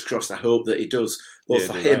 Fingers crossed. I hope that he does, both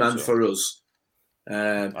for him and for us.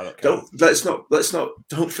 Don't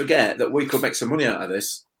forget that we could make some money out of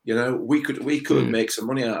this. You know, we could make some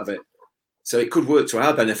money out of it. So it could work to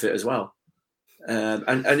our benefit as well.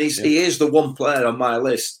 He is the one player on my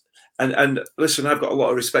list. And listen, I've got a lot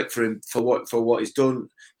of respect for him for what he's done.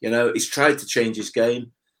 You know, he's tried to change his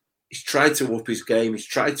game. He's tried to up his game. He's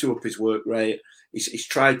tried to up his work rate. He's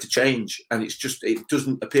tried to change, and it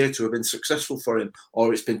doesn't appear to have been successful for him,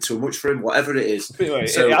 or it's been too much for him. Whatever it is,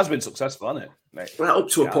 it has been successful, hasn't it, mate? Well, up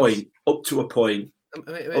to a point.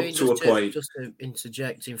 Just to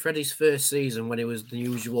interject, in Freddie's first season, when he was the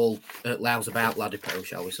usual louseabout Ladapo,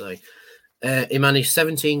 shall we say, he managed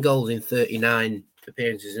 17 goals in 39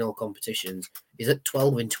 appearances in all competitions. He's at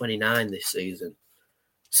 12 in 29 this season.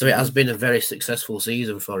 So it has been a very successful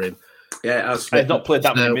season for him. Yeah, I've not played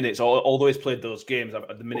that many minutes, although he's played those games.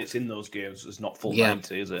 The minutes in those games is not full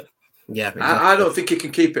 90, is it? Yeah, exactly. I don't think he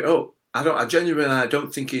can keep it up. I genuinely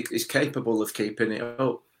don't think he is capable of keeping it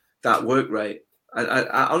up, that work rate.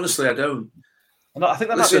 I honestly, I don't. No, I think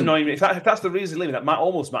that might be annoying me. If that's the reason leaving, that might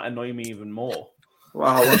annoy me even more.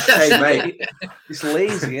 Wow, hey mate, it's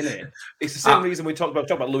lazy, isn't it? It's the same reason we talk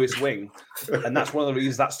about Lewis Wing, and that's one of the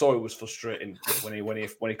reasons that story was frustrating when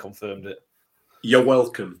he confirmed it. You're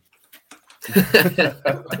welcome.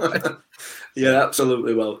 You're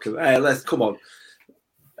absolutely welcome. Hey, let's come on.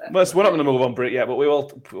 Well, so we're not going to move on, Britt, yet, but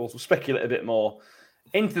we'll speculate a bit more.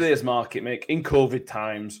 In today's market, Mick, in COVID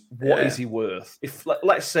times, what is he worth? If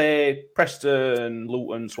let's say Preston,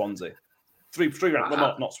 Luton, Swansea, three rounds.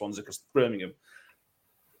 Well, not Swansea because Birmingham.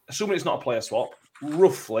 Assuming it's not a player swap,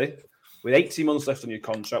 roughly, with 18 months left on your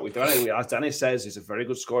contract, with Danny, as Danny says, he's a very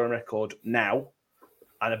good scoring record now,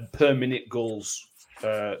 and a per minute goals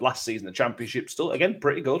last season, the Championship, still, again,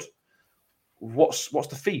 pretty good. What's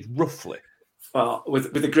the fee, roughly? Well,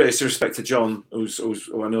 with the greatest respect to John, who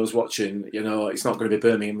I know is watching, you know, it's not going to be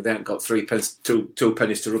Birmingham. They haven't got two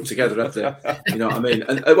pennies to rub together, have they? You know what I mean?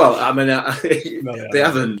 And they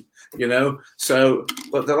haven't. You know, so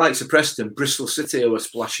but the likes of Preston, Bristol City, who are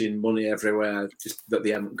splashing money everywhere, just that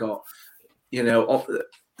they haven't got. You know,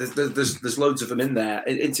 there's loads of them in there.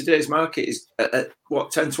 In today's market, is at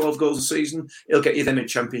 10, 12 goals a season. He'll get you them in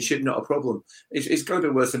Championship, not a problem. It's going to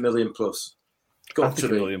be worth $1 million plus. Got to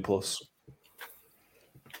be $1 million plus.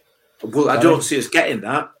 Well, I don't see us getting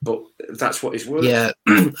that, but that's what he's worth. Yeah,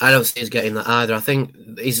 I don't see us getting that either. I think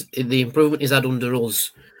the improvement he's had under us.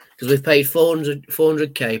 Because we've paid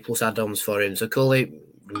 400k plus add-ons for him, so call it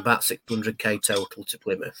about 600k total to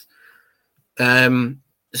Plymouth.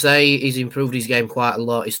 Say he's improved his game quite a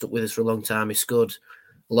lot. He's stuck with us for a long time. He scored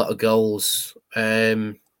a lot of goals.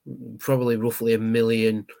 Probably roughly $1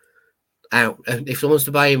 million out. If someone was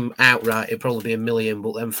to buy him outright, it'd probably be $1 million.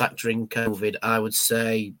 But then factoring COVID, I would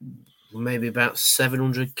say maybe about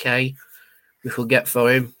 700k we could get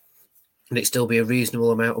for him, and it'd still be a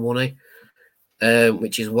reasonable amount of money.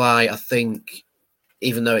 Which is why I think,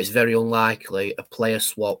 even though it's very unlikely, a player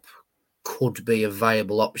swap could be a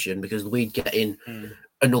viable option because we'd get in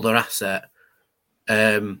another asset,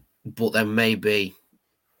 but then maybe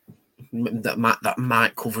that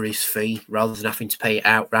might cover his fee rather than having to pay it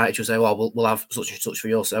outright. Just say, well, we'll have such and such for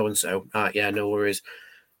your so and so. Right, yeah, no worries,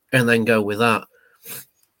 and then go with that.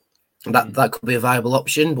 That could be a viable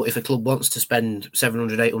option. But if a club wants to spend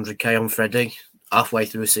 700, 800k on Freddie halfway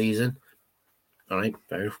through a season. All right,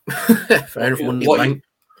 fair enough.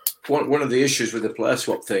 One of the issues with the player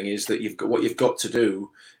swap thing is that what you've got to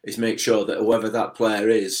do is make sure that whoever that player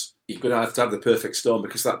is, you're going to have the perfect storm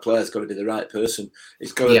because that player's got to be the right person.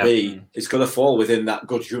 It's got to fall within that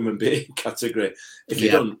good human being category. If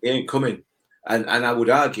you don't, he ain't coming. And I would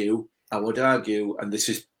argue, and this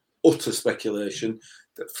is utter speculation,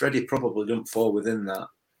 that Freddie probably don't fall within that.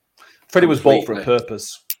 Freddie was bought for a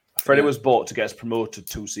purpose. Freddie was bought to get us promoted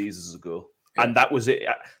 2 seasons ago. And that was it.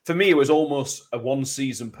 For me, it was almost a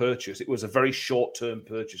one-season purchase. It was a very short-term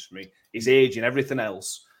purchase for me. His age and everything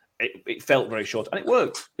else, it felt very short. And it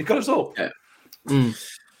worked. It got us up. Yeah.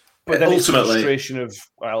 But then it's the frustration of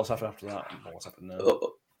what else happened after that. What's happened now?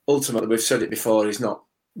 Ultimately, we've said it before, he's not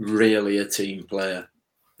really a team player,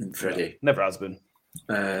 Freddie. No, never has been.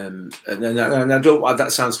 And I don't.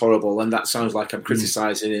 That sounds horrible, and that sounds like I'm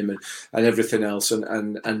criticising him and everything else.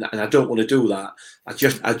 And I don't want to do that.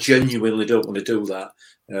 I genuinely don't want to do that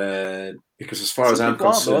because as far as I'm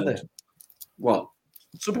concerned, what?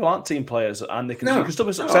 Some people aren't team players, and they can still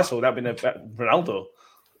be successful without being a Ronaldo.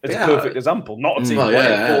 It's a perfect example. Not a team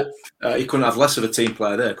player. But you couldn't have less of a team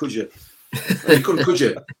player there, could you? You couldn't, could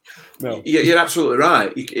you? No. You're absolutely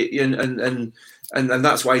right. And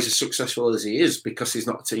that's why he's as successful as he is, because he's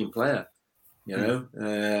not a team player. You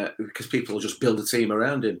know, because people will just build a team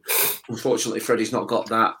around him. Unfortunately, Freddie's not got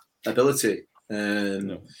that ability.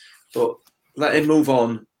 But let him move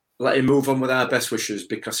on. Let him move on with our best wishes,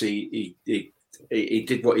 because he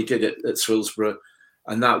did what he did at Swillsborough,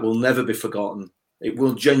 and that will never be forgotten. It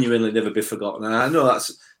will genuinely never be forgotten. And I know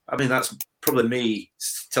that's probably me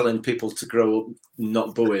telling people to grow up,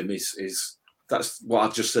 not boo him. That's what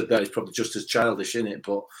I've just said there. It's probably just as childish, isn't it?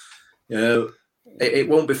 But you know, it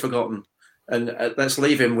won't be forgotten. And let's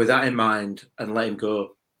leave him with that in mind and let him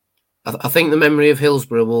go. I think the memory of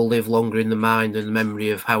Hillsborough will live longer in the mind than the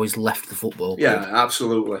memory of how he's left the football club. Yeah,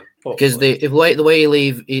 absolutely. Because the way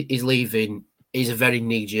he's leaving is a very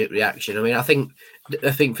knee-jerk reaction. I mean, I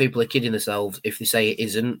think people are kidding themselves if they say it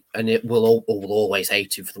isn't, and it will always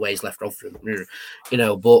hate him for the way he's left Rotherham. You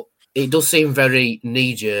know, but it does seem very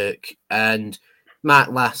knee-jerk and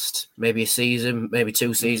might last maybe a season, maybe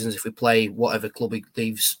 2 seasons if we play whatever club he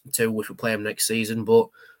leaves to, if we play him next season. But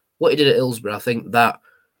what he did at Hillsborough, I think that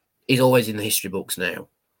is always in the history books now,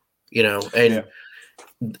 you know, and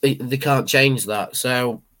they can't change that.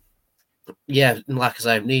 So, yeah, like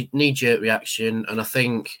I say, knee-jerk reaction, and I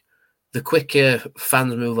think the quicker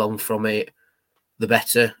fans move on from it, the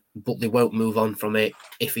better, but they won't move on from it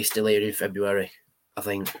if he's still here in February, I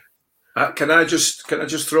think. Can I just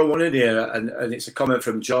throw one in here? And it's a comment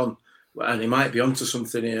from John, and he might be onto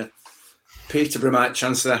something here. Peterborough might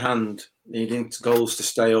chance their hand, needing goals to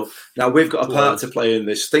stay up. Now, we've got a part to play in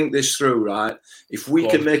this. Think this through, right? If we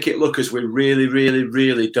can make it look as we really, really,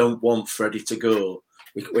 really don't want Freddie to go,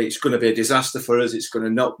 it's going to be a disaster for us. It's going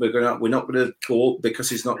to not. We're not going to go up because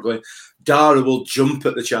he's not going. Dara will jump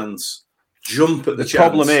at the chance. The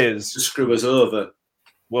problem is to screw us over.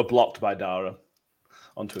 We're blocked by Dara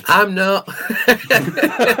on Twitter. I'm not.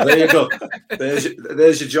 There you go.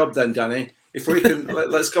 There's your job then, Danny. If we can,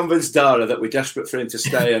 let's convince Dara that we're desperate for him to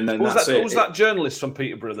stay, and then that's it. Who's that journalist from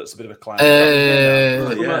Peterborough that's a bit of a clown?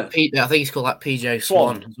 I think he's called like PJ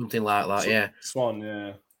Swan, something like that. Yeah, Swan.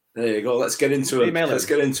 Yeah. There you go. Let's get into him. Let's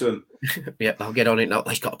get into him. Yeah, I'll get on it now.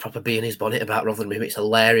 He's got a proper bee in his bonnet about Rotherham. It's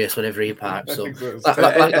hilarious whenever he pipes up.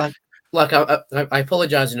 I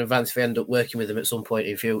apologise in advance if I end up working with him at some point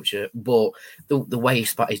in future, but the way he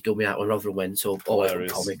spat his dummy out when Rotherham went up,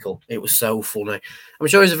 was comical. It was so funny. I'm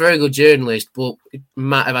sure he's a very good journalist, but he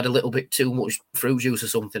might have had a little bit too much fruit juice or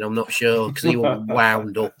something. I'm not sure, because he was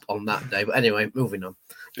wound up on that day. But anyway, moving on.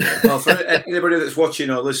 Well, for anybody that's watching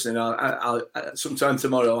or listening, I'll sometime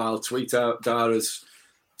tomorrow I'll tweet out Dara's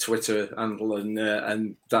Twitter handle and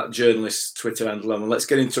that journalist's Twitter handle, and let's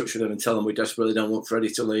get in touch with them and tell them we desperately don't want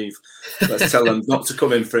Freddie to leave. Let's tell them not to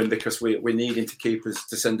come in for him, because we need him to keep us,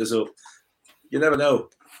 to send us up. You never know.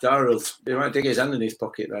 Dara, he might dig his hand in his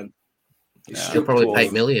pocket then. He'll probably pay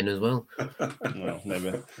 $8 million as well. No,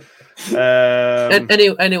 maybe.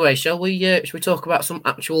 Anyway, shall we talk about some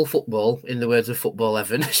actual football, in the words of Football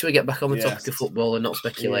Evan? Shall we get back on the topic of football and not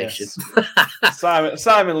speculation? Yes.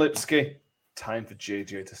 Simon Lipsky, time for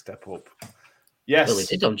JJ to step up. Yes. Well, he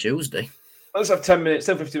did on Tuesday. Let's have 10 minutes,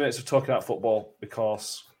 10-15 minutes of talking about football,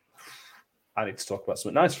 because I need to talk about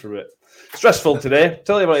something nice for it. Stressful today.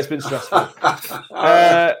 Tell you about it, it's been stressful.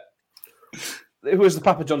 It was the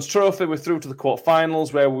Papa John's Trophy. We're through to the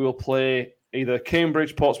quarterfinals, where we will play either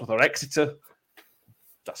Cambridge, Portsmouth, or Exeter.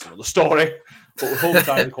 That's another story. But we're home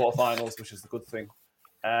time in the quarterfinals, which is the good thing.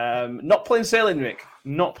 Not playing sailing, Rick.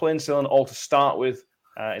 Not playing sailing at all to start with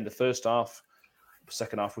in the first half. The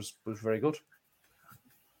second half was very good.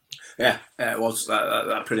 Yeah, it was.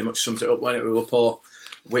 That pretty much sums it up, when it we were poor.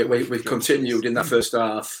 We continued in that first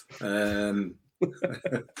half.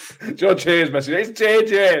 George Hayes message, it's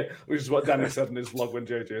JJ, which is what Danny said in his vlog when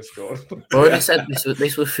JJ scored. Already said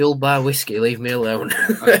this was fueled by whiskey. Leave me alone.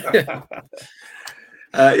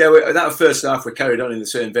 That first half we carried on in the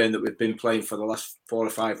same vein that we've been playing for the last 4 or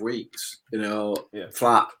 5 weeks.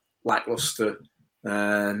 Flat, lackluster,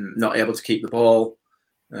 not able to keep the ball.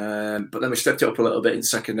 But then we stepped it up a little bit in the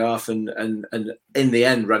second half, and in the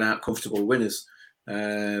end ran out comfortable winners.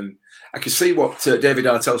 I can see what David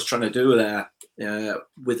Artell's trying to do there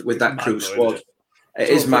with that crew squad. It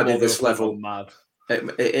is mad at this level.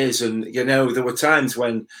 It is, and there were times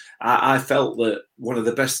when I felt that one of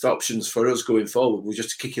the best options for us going forward was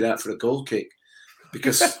just to kick it out for a goal kick,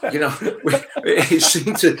 because it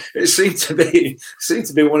seemed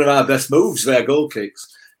to be one of our best moves, their goal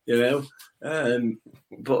kicks. But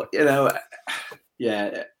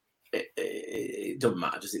yeah, it doesn't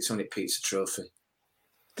matter, does it? It's only a pizza trophy.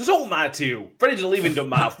 Does all matter to you? Freddie leaving doesn't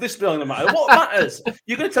matter. This spelling doesn't matter. What matters?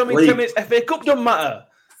 You're going to tell me 10 minutes FA Cup doesn't matter?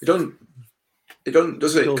 It don't,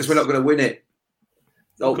 does it? Because we're not going to win it.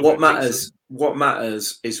 What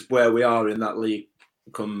matters is where we are in that league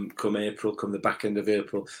come April, come the back end of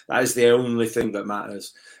April. That is the only thing that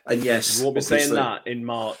matters. And yes, we won't be saying that in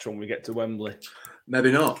March when we get to Wembley.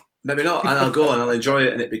 Maybe not. And I'll go and I'll enjoy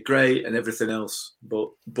it, and it'd be great and everything else. But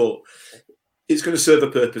it's going to serve a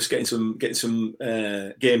purpose, getting some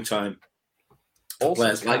game time. Also,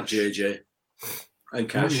 players like JJ and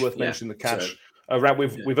cash. Worth mentioning the cash. So,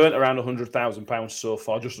 we've earned around £100,000 so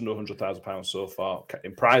far, just under £100,000 so far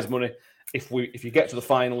in prize money. If you get to the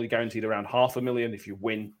final, you're guaranteed around $500,000. If you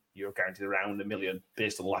win, you're guaranteed around $1 million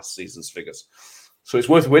based on last season's figures. So it's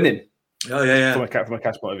worth winning. Oh yeah. From a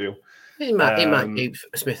cash point of view. He might keep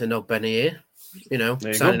Smith and Ogbenny here.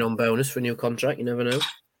 Signing on bonus for a new contract. You never know.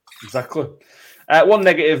 Exactly. One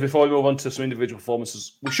negative before we move on to some individual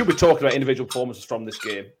performances. We should be talking about individual performances from this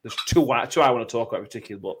game. There's two I want to talk about in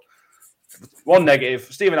particular, but one negative.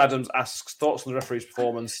 Stephen Adams asks thoughts on the referee's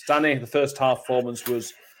performance. Danny, the first half performance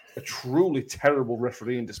was a truly terrible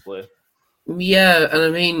refereeing display. Yeah, and I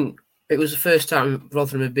mean, it was the first time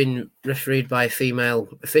Rotherham had been refereed by a female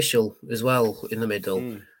official as well in the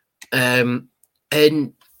middle. And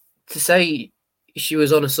to say she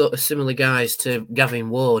was on a sort of similar guise to Gavin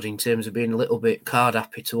Ward in terms of being a little bit card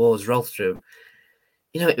happy towards Rotherham,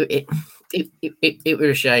 it was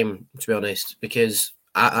a shame, to be honest, because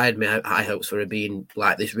I had my high hopes for her being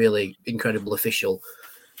like this really incredible official.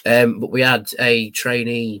 But we had a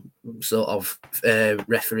trainee sort of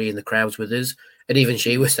referee in the crowds with us, and even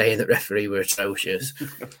she was saying that referee were atrocious.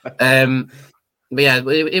 But yeah,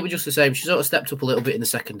 it was just the same. She sort of stepped up a little bit in the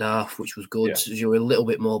second half, which was good. Yeah. She was a little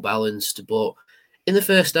bit more balanced. But in the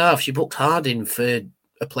first half, she booked hard in for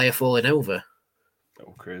a player falling over.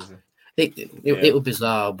 Oh, crazy. It was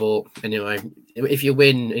bizarre, but anyway, if you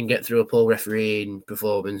win and get through a poor refereeing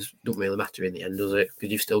performance, don't really matter in the end, does it?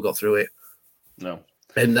 Because you've still got through it. No.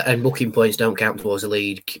 And booking points don't count towards a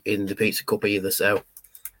lead in the Pizza Cup either, so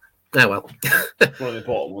well. One of the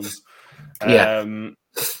important ones. Yeah.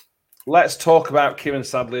 Let's talk about Kieran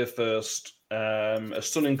Sadlier first. A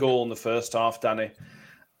stunning goal in the first half, Danny.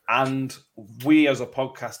 And we as a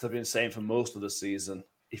podcast have been saying for most of the season,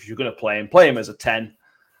 if you're going to play him as a 10.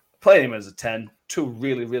 Play him as a 10. Two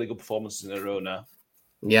really, really good performances in a row now.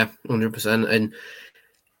 Yeah, 100%. And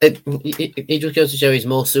it just goes to show he's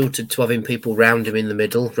more suited to having people round him in the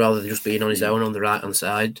middle rather than just being on his own on the right-hand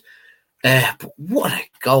side. But what a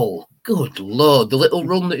goal. Good Lord. The little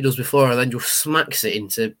run that he does before and then just smacks it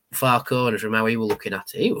into far corner from how he was looking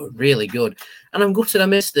at it. He was really good. And I'm gutted I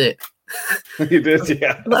missed it. You did,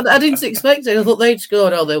 yeah. I didn't expect it. I thought they'd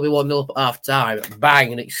scored. Oh, they'll be 1-0 at half-time.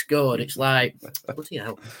 Bang, and it scored. It's like, bloody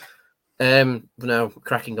hell. But no,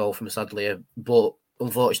 cracking goal from Sadlier. But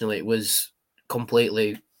unfortunately, it was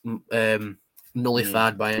completely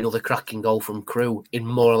nullified by another cracking goal from Crewe in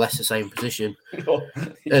more or less the same position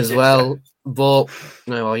as well. But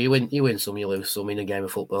no, you win some, you lose some in a game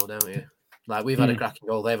of football, don't you? Like we've had a cracking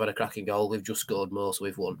goal, they've had a cracking goal, they've just scored more, so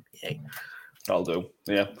we've won. Yay. That'll do.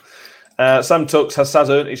 Yeah. Sam Tucks has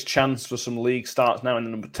earned his chance for some league starts now in the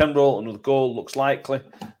number 10 role. Another goal looks likely.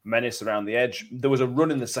 Menace around the edge. There was a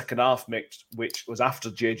run in the second half, Mick, which was after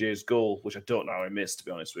JJ's goal, which I don't know how he missed, to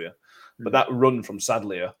be honest with you. But that run from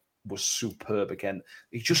Sadlier was superb again.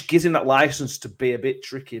 He just gives him that license to be a bit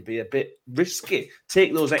tricky, be a bit risky,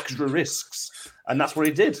 take those extra risks. And that's what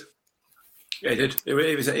he did. Yeah, he did.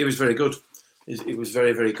 It was very good. It was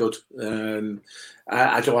very, very good.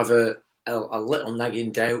 I do have a little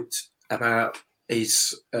nagging doubt about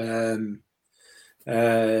his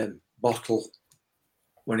bottle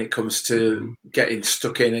when it comes to getting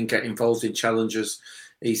stuck in and get involved in challenges.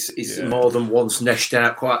 He's more than once neshed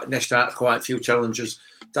out quite a few challenges.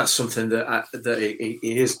 That's something that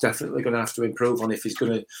he is definitely going to have to improve on if he's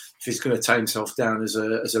going to tie himself down as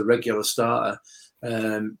a regular starter.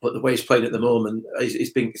 But the way he's playing at the moment,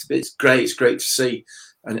 it's great. It's great to see,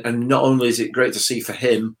 and not only is it great to see for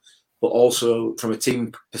him, but also from a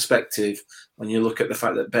team perspective. When you look at the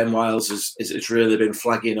fact that Ben Wiles has really been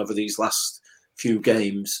flagging over these last few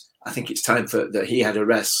games, I think it's time that he had a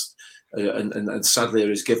rest, and Sadlier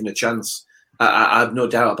is given a chance. I have no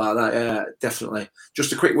doubt about that. Yeah, definitely.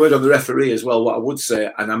 Just a quick word on the referee as well. What I would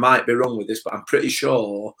say, and I might be wrong with this, but I'm pretty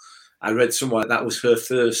sure I read somewhere that was her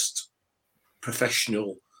first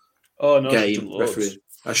professional game referee.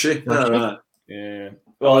 Has she? All right. Yeah.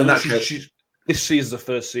 Well, in that case, this season's the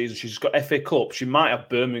first season. She's got FA Cup. She might have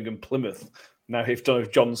Birmingham, Plymouth. Now, if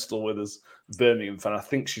John's still with us, Birmingham fan, I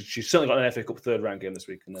think she's certainly got an FA Cup third round game this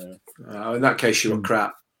week. In that case, she were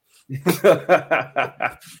crap.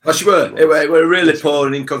 Well, she were. It were a really poor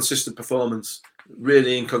and inconsistent performance.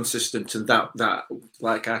 Really inconsistent, and that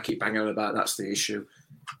like I keep banging on about, that's the issue.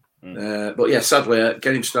 But yeah, sadly,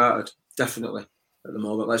 get him started definitely at the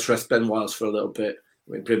moment. Let's rest Ben Wiles for a little bit.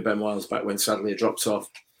 We bring Ben Wiles back when sadly he dropped off.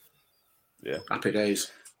 Yeah, happy days.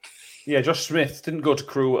 Yeah, Josh Smith didn't go to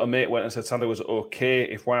Crewe. A mate went and said Sadler was okay.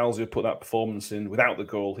 If Wiles had put that performance in without the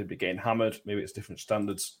goal, he'd be getting hammered. Maybe it's different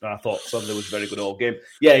standards. And I thought Sadler was very good all game.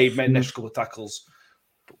 Yeah, he made an extra couple of tackles.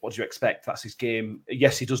 But what do you expect? That's his game.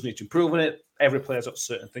 Yes, he does need to improve on it. Every player's got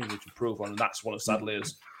certain things to improve on, and that's one of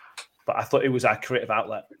Sadler's. But I thought it was our creative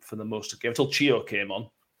outlet for the most of the game. Until Chio came on,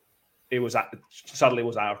 Sadler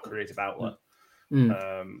was our creative outlet.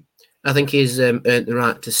 I think he's earned the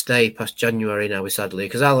right to stay past January now with Sadler,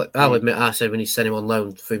 because I'll admit I said we need to send him on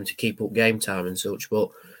loan for him to keep up game time and such, but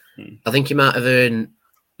I think he might have earned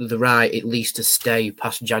the right at least to stay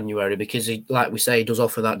past January, because he, like we say, he does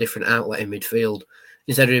offer that different outlet in midfield.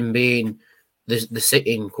 Instead of him being the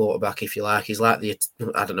sitting quarterback, if you like, he's like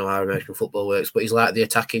I don't know how American football works, but he's like the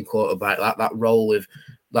attacking quarterback, like that role with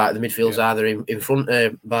like the midfield's either in front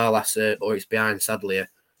of Barlasser or it's behind Sadler.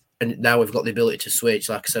 And now we've got the ability to switch,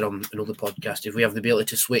 like I said on another podcast. If we have the ability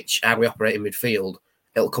to switch how we operate in midfield,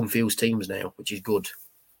 it'll confuse teams now, which is good.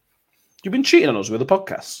 You've been cheating on us with the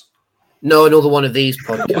podcasts? No, another one of these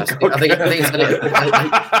podcasts.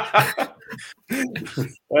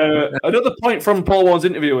 Another point from Paul Warren's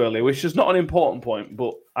interview earlier, which is not an important point,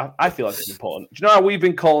 but I feel like it's important. Do you know how we've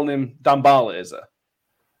been calling him Dan Barlaser?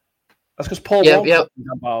 That's because Paul Warren called him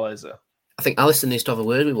Dan Barlaser. I think Alison needs to have a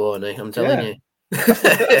word with Warney, I'm telling you.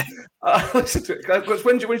 Listen to it, because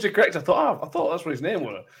when you correct, I thought that's what his name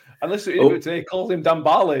was. And listen to it today, he calls him Dan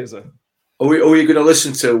Barlaser. Are we going to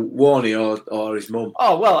listen to Warney or his mum?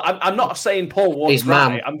 Oh, well, I'm not saying Paul Warren's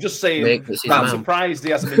right. I'm just saying I'm surprised he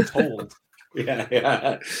hasn't been told.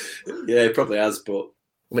 Yeah, he probably has, but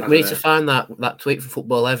we need to find that tweet for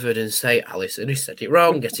Football Ever and say, Alison, he said it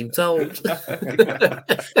wrong, get him told.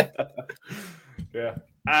 Yeah.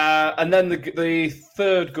 And then the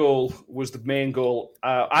third goal was the main goal.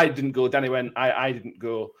 I didn't go. Danny went. I didn't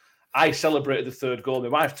go. I celebrated the third goal. My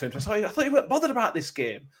wife turned to me. I thought you weren't bothered about this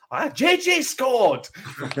game. JJ scored.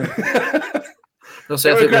 I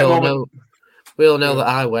think we all know that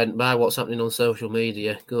I went by what's happening on social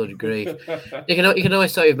media. Good grief. You can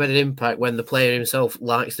always tell you've made an impact when the player himself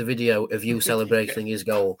likes the video of you celebrating his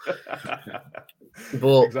goal.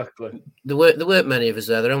 But exactly. There weren't many of us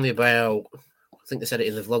there. There are only about, I think they said it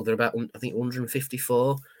in the vlog, there are about, I think,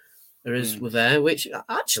 154 were there, which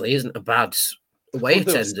actually isn't a bad away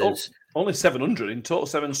attendance. Only 700 in total,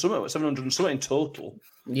 700 and something in total.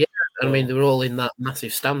 Yeah, I mean, they were all in that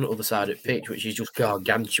massive stand on the other side of the pitch, which is just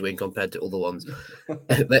gargantuan compared to other ones.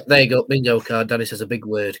 There you go, bingo card. Danny says a big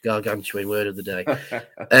word, gargantuan word of the day.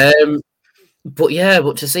 But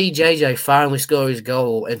to see JJ finally score his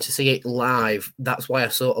goal and to see it live, that's why I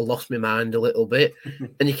sort of lost my mind a little bit.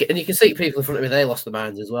 And you can see people in front of me, they lost their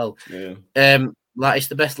minds as well. Yeah. Like, it's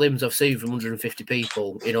the best limbs I've seen from 150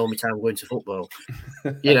 people in all my time going to football.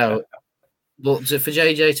 You know, but for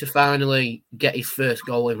JJ to finally get his first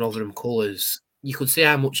goal in Rotherham colours, you could see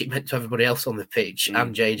how much it meant to everybody else on the pitch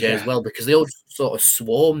and JJ as well, because they all sort of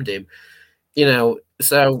swarmed him. You know,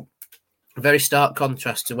 so very stark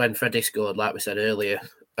contrast to when Freddie scored, like we said earlier.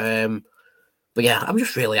 But yeah, I'm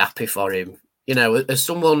just really happy for him. You know, as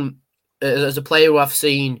someone, as a player who I've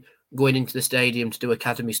seen going into the stadium to do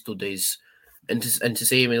academy studies, and to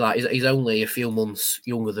see him, like, he's only a few months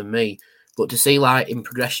younger than me, but to see, like, in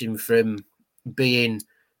progression from being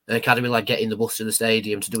an academy lad, getting the bus to the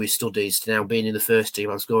stadium to do his studies, to now being in the first team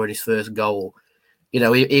and scoring his first goal. You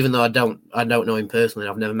know, even though I don't know him personally,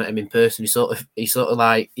 I've never met him in person. He's sort of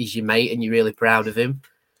like, he's your mate, and you're really proud of him.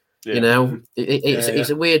 Yeah. You know,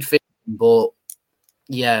 it's a weird thing, but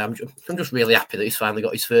yeah, I'm just really happy that he's finally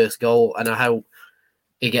got his first goal, and I hope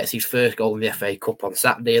he gets his first goal in the FA Cup on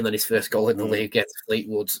Saturday, and then his first goal in the league against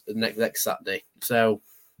Fleetwood next Saturday. So,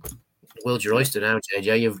 world's your oyster now,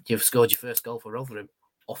 JJ. You've scored your first goal for Rotherham.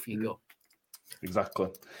 Off you go. Exactly.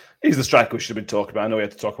 He's the striker we should have been talking about. I know we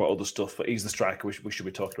had to talk about other stuff, but he's the striker we should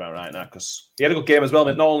be talking about right now, because he had a good game as well.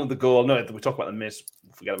 But not only the goal, no, we talk about the miss.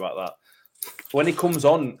 Forget about that. When he comes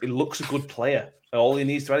on, he looks a good player. All he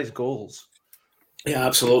needs to add is goals. Yeah,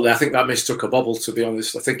 absolutely. I think that miss took a bobble, to be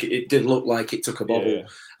honest. I think it did look like it took a bobble. Yeah.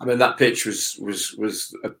 I mean, that pitch was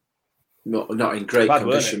not in great Bad,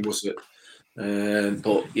 condition, was it?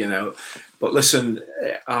 But listen,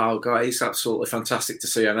 oh God, it's absolutely fantastic to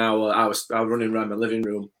see. And I was running around my living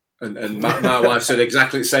room, and my wife said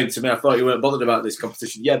exactly the same to me. I thought you weren't bothered about this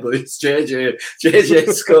competition. Yeah, but it's JJ.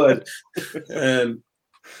 JJ scored.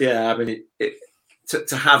 I mean,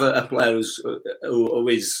 to have a player who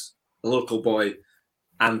is a local boy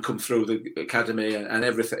and come through the academy and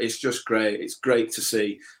everything, it's just great. It's great to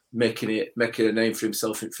see making a name for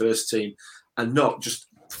himself in first team, and not just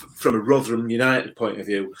from a Rotherham United point of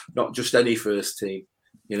view, not just any first team.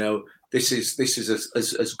 You know, this is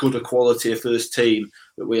as good a quality of first team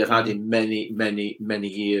that we have had in many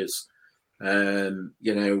years. And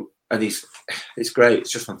it's great.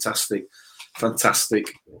 It's just fantastic.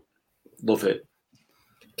 Love it.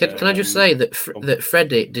 Can I just say that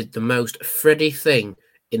Freddie did the most Freddie thing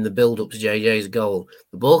in the build-up to JJ's goal?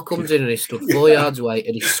 The ball comes in and he stood 4 yards away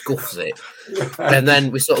and he scuffs it. And then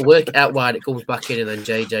we sort of work it out wide, it comes back in and then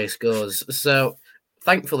JJ scores. So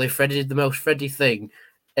thankfully, Freddie did the most Freddie thing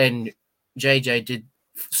and JJ did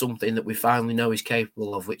something that we finally know he's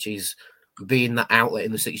capable of, which is being that outlet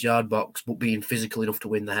in the 6-yard box, but being physical enough to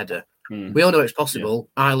win the header. We all know it's possible.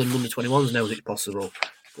 Yeah. Ireland under-21s knows it's possible.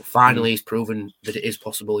 But finally, he's proven that it is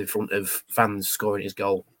possible in front of fans scoring his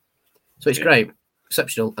goal. So it's great.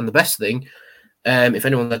 Exceptional. And the best thing, if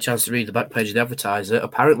anyone had a chance to read the back page of the Advertiser,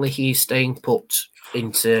 apparently he's staying put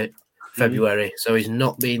into February. So he's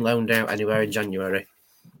not being loaned out anywhere in January.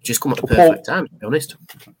 Just come at the perfect time, to be honest.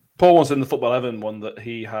 Paul once in the Football 11 one that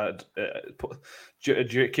he had.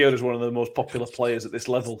 Kyoto is one of the most popular players at this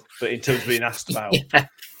level, but in terms of being asked about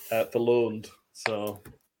for loaned. So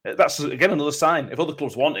that's, again, another sign. If other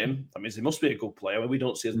clubs want him, that means he must be a good player. I mean, we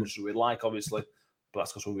don't see as much as we'd like, obviously, but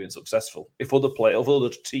that's because we're being successful. If other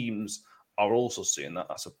teams are also seeing that,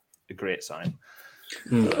 that's a great sign.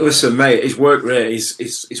 Listen, mate, his work rate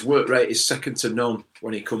is second to none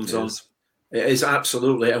when he comes on. It is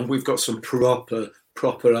absolutely, and we've got some proper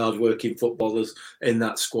hard-working footballers in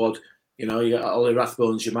that squad. You know, you got Ollie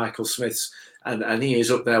Rathbones, your Michael Smiths, and he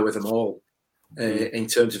is up there with them all. In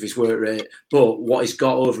terms of his work rate, but what he's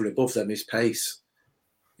got over and above them is pace.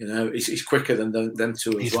 You know, he's quicker than them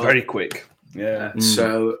two as well. He's very quick. Yeah.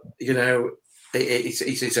 So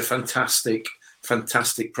it's a fantastic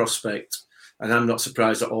prospect, and I'm not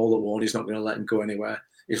surprised at all that Warney's not going to let him go anywhere.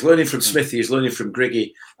 He's learning from Smithy, he's learning from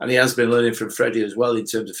Griggy, and he has been learning from Freddie as well in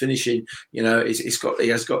terms of finishing. You know, he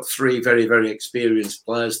has got 3 very, very experienced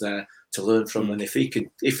players there to learn from, and if he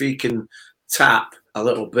can tap a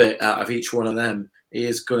little bit out of each one of them, he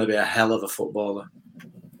is going to be a hell of a footballer.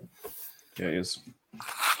 Yeah, he is.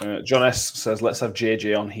 John S says, let's have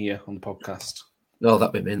JJ on here on the podcast. Oh,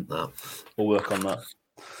 that'd be mint, that. We'll work on that.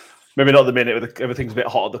 Maybe not at the minute. Everything's a bit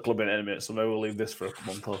hot at the club in a minute, so maybe we'll leave this for a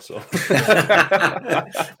month or so.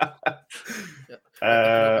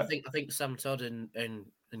 I think Sam Todd and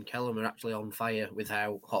Callum are actually on fire with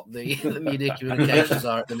how hot the media communications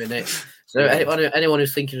are at the minute. So anyone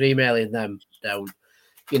who's thinking of emailing them, don't.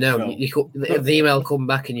 You know, the email come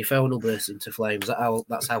back and your phone will burst into flames.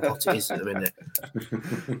 That's how hot it is at the minute.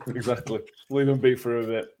 Exactly. Leave them be for a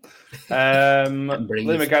bit.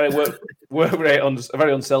 Lee McGarry work rate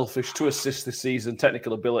very unselfish, 2 assists this season,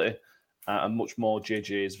 technical ability, and much more.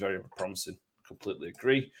 JJ is very promising. Completely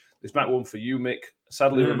agree. This might one for you, Mick.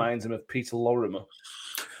 Sadly, reminds him of Peter Lorimer.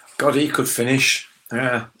 God, he could finish.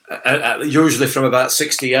 Yeah, usually from about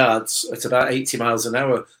 60 yards at about 80 miles an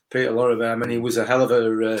hour. Peter Lorimer, I mean, he was a hell of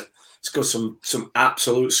a. He's got some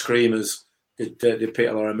absolute screamers. Did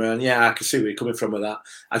Peter Lorimer, and I can see where you're coming from with that.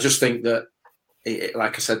 I just think that,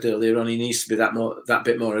 like I said earlier on, he needs to be that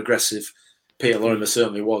bit more aggressive. Peter Lorimer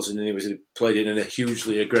certainly was, and he played in a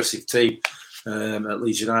hugely aggressive team at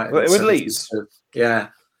Leeds United. With Leeds,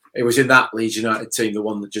 it was in that Leeds United team, the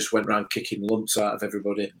one that just went around kicking lumps out of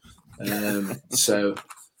everybody.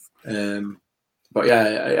 But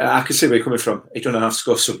I can see where you're coming from. He doesn't have to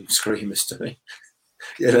score some screamers to me.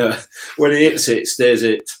 You know, when he hits it, stays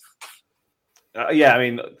it. I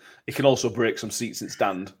mean, he can also break some seats in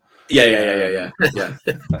stand. Yeah.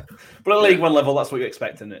 But at League One level, that's what you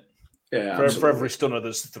expect, isn't it? Yeah. For every stunner,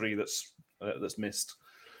 there's 3 that's missed.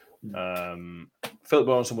 Philip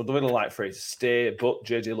Borenson would really like Freddie to stay, but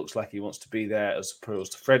JJ looks like he wants to be there as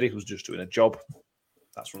opposed to Freddie, who's just doing a job.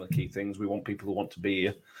 That's one of the key things. We want people who want to be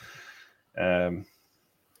here.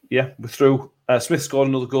 We're through. Smith scored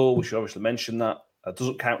another goal. We should obviously mention that.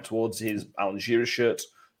 Doesn't count towards his Alan Shearer shirt.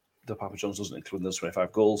 The Papa John's doesn't include those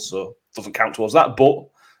 25 goals, so doesn't count towards that. But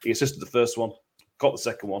he assisted the first one, got the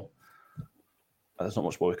second one. there's not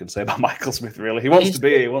much more we can say about Michael Smith, really. He wants to be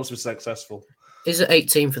here. He wants to be successful. He's at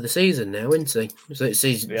 18 for the season now, isn't he? So it's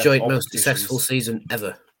his joint most successful season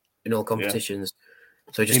ever in all competitions.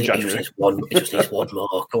 Yeah. So he just needs one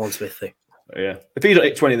more. Come on, Smithy. Yeah. If he don't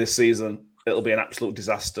hit 20 this season, it'll be an absolute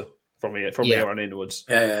disaster from here on inwards.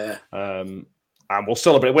 Yeah. And we'll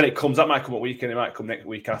celebrate when it comes. That might come at weekend. It might come next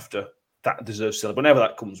week after. That deserves to celebrate. Whenever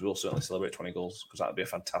that comes, we'll certainly celebrate 20 goals because that would be a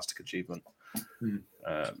fantastic achievement.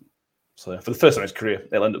 So for the first time in his career,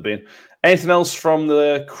 it'll end up being. Anything else from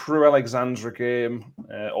the Crewe Alexandra game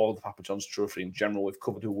or the Papa John's Trophy in general? We've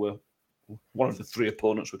covered who were one of the three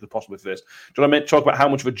opponents we could possibly face. Do you want to talk about how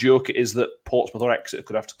much of a joke it is that Portsmouth or Exeter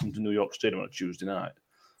could have to come to New York Stadium on a Tuesday night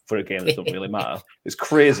for a game that doesn't really matter? It's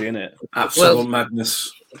crazy, isn't it? Absolute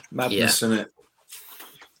madness. Madness, isn't it?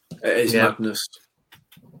 It is madness.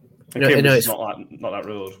 And it's not that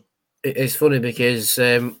road. It's funny because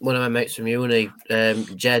one of my mates from uni,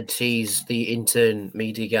 Jed, he's the intern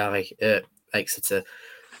media guy at Exeter,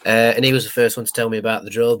 and he was the first one to tell me about the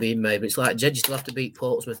draw being made. But it's like, Jed, you still have to beat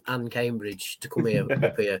Portsmouth and Cambridge to come here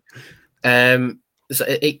up here. So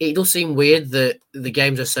it does seem weird that the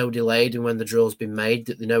games are so delayed, and when the draw's been made,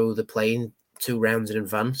 that they know who they're playing 2 rounds in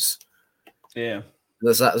advance. Yeah,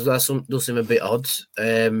 that does seem a bit odd.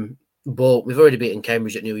 But we've already beaten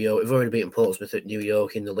Cambridge at New York. We've already beaten Portsmouth at New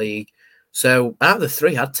York in the league. So out of the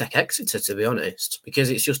 3, I'd take Exeter, to be honest, because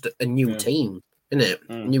it's just a new team, isn't it?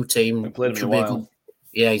 New team. Played them in a while.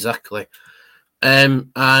 Yeah, exactly. And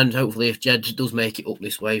hopefully, if Jed does make it up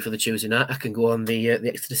this way for the Tuesday night, I can go on the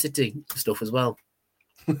Exeter City stuff as well.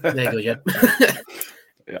 There you go, Jed.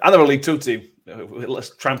 And they're a League 2 team.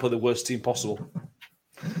 Let's try and play the worst team possible.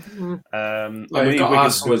 You've got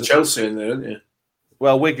Arsenal and Chelsea in there, haven't you?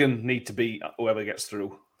 Well, Wigan need to beat whoever gets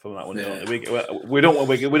through from that one. Yeah. We don't want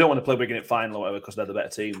Wigan. We don't want to play Wigan at final or whatever because they're the better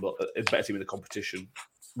team, but a better team in the competition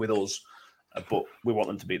with us. But we want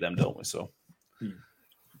them to beat them, don't we? So,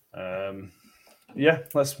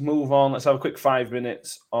 let's move on. Let's have a quick 5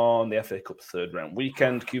 minutes on the FA Cup third round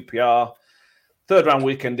weekend. QPR third round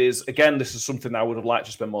weekend is again. This is something I would have liked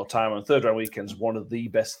to spend more time on. Third round weekend is one of the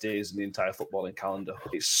best days in the entire footballing calendar.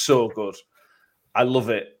 It's so good. I love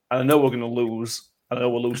it. And I know we're going to lose. I know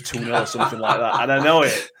we'll lose 2-0 or something like that. And I know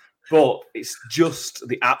it. But it's just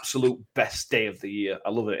the absolute best day of the year. I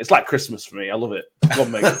love it. It's like Christmas for me. I love it. Go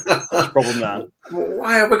on, mate. What's the problem now?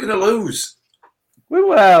 Why are we going to lose?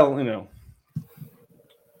 Well,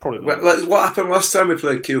 probably. What happened last time we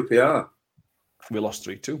played QPR? We lost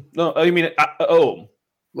 3-2. No, you mean at home?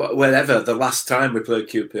 Wherever, the last time we played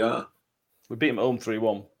QPR. We beat them at home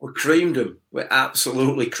 3-1. We creamed them. We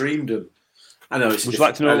absolutely creamed them. I know. Would you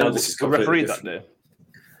like to know the referee that day?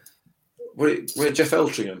 Were Jeff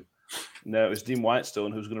Eltringham? No, it was Dean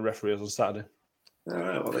Whitestone who's going to referee us on Saturday. All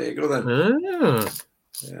right, well there you go then.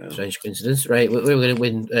 Yeah. Strange coincidence, right? We're going to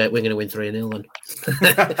win. We're going to win 3-0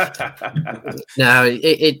 then. Now,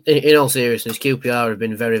 in all seriousness, QPR have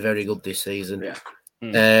been very, very good this season.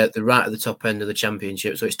 Yeah. They're right at the top end of the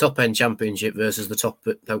championship, so it's top end championship versus the top.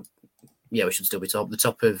 We should still be top. The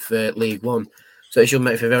top of League One, so it should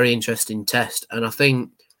make for a very interesting test. And I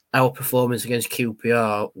think our performance against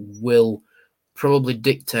QPR will probably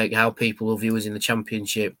dictate how people will view us in the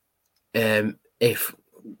championship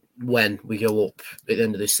when we go up at the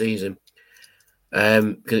end of this season.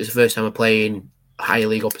 Because it's the first time we're playing higher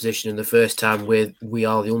league opposition and the first time we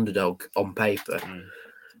are the underdog on paper.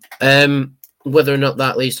 Whether or not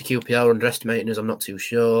that leads to QPR underestimating us, I'm not too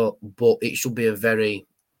sure, but it should be a very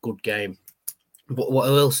good game. But what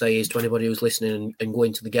I will say is to anybody who's listening and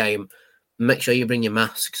going to the game, make sure you bring your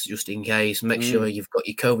masks just in case. Make sure you've got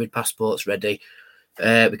your COVID passports ready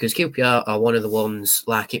because QPR are one of the ones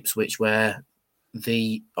like Ipswich where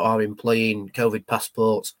they are employing COVID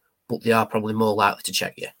passports, but they are probably more likely to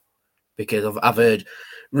check you because I've heard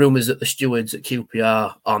rumours that the stewards at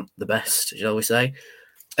QPR aren't the best, shall we say.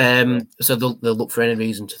 So they'll look for any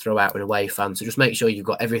reason to throw out an away fan. So just make sure you've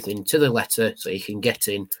got everything to the letter so you can get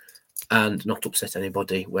in and not upset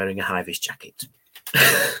anybody wearing a high-vis jacket.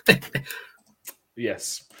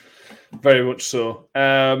 Yes, very much so.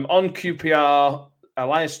 On QPR,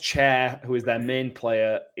 Elias Chair, who is their main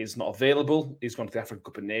player, is not available. He's gone to the African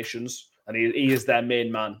Cup of Nations, and he is their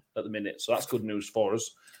main man at the minute. So that's good news for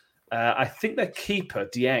us. I think their keeper,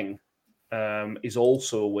 Dieng, is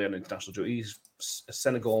also away on international duty. He's a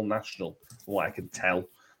Senegal national, from what I can tell.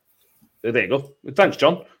 There you go. Thanks,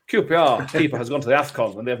 John. QPR keeper has gone to the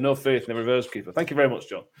AFCON, and they have no faith in the reverse keeper. Thank you very much,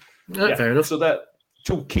 John. Fair enough. So they're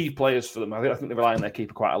two key players for them. I think they rely on their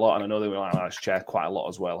keeper quite a lot, and I know they rely on Alex Chair quite a lot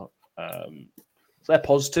as well. So they're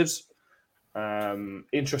positives.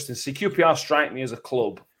 Interesting to see. QPR strike me as a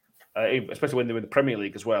club especially when they're in the Premier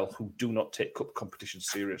League as well, who do not take cup competition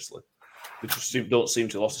seriously. They just don't seem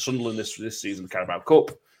to have lost to Sunderland this season, the Carabao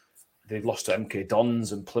Cup. They've lost to MK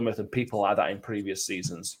Dons and Plymouth and people like that in previous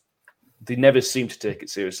seasons. They never seem to take it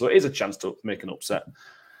seriously. So it is a chance to make an upset.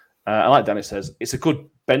 And like Danny says, it's a good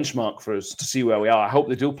benchmark for us to see where we are. I hope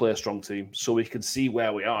they do play a strong team so we can see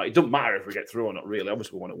where we are. It doesn't matter if we get through or not, really.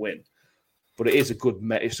 Obviously, we want to win. But it is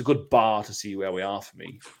a good bar to see where we are for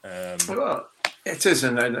me. Well, it is,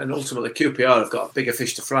 and ultimately QPR have got a bigger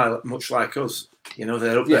fish to fry, much like us. You know,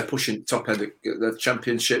 they're up there pushing top end of the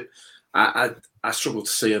Championship. I struggle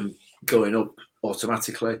to see them going up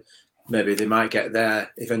automatically. Maybe they might get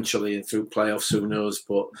there eventually and through playoffs, who knows?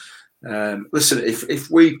 But listen, if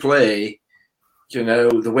we play, you know,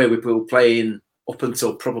 the way we were playing up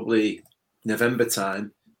until probably November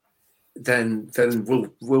time, then we'll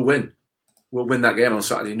win. We'll win that game on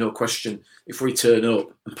Saturday, no question. If we turn up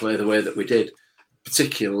and play the way that we did,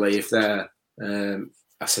 particularly if they're,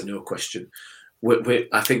 I said no question.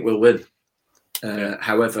 I think we'll win.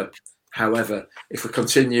 However, if we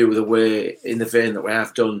continue the way in the vein that we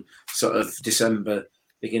have done, sort of December,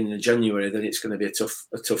 beginning of January, then it's going to be a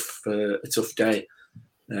tough day.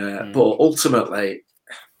 But ultimately,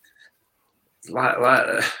 like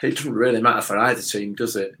it doesn't really matter for either team,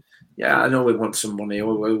 does it? Yeah, I know we want some money,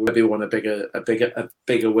 or we maybe want a bigger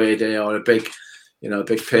away day, or a big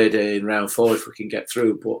payday in round 4 if we can get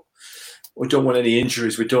through. But we don't want any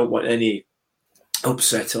injuries. We don't want any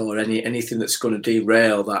upset or anything that's going to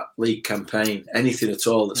derail that league campaign. Anything at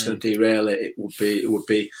all that's going to derail it, it would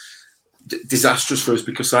be disastrous for us,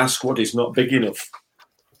 because our squad is not big enough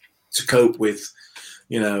to cope with,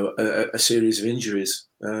 you know, a series of injuries.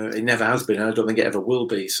 It never has been. I don't think it ever will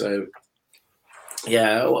be. So,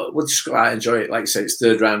 yeah, we'll just go out and enjoy it. Like I say, it's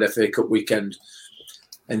third round FA Cup weekend.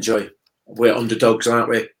 Enjoy. We're underdogs, aren't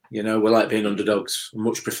we? You know, we like being underdogs. We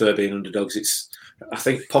much prefer being underdogs. It's, I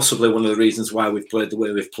think, possibly one of the reasons why we've played the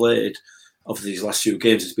way we've played over these last few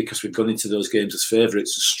games is because we've gone into those games as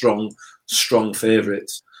favourites, as strong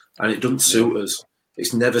favourites. And it doesn't suit us.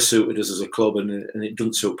 It's never suited us as a club, and it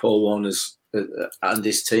doesn't suit Paul Warner's and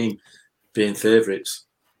his team being favourites.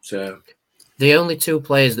 So the only two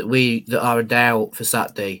players that are a doubt for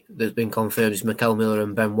Saturday that's been confirmed is Mikel Miller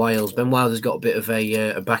and Ben Wiles. Ben Wiles has got a bit of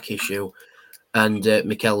a back issue, and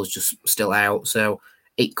Mikel's just still out. So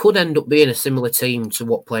it could end up being a similar team to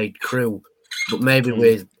what played Crewe, but maybe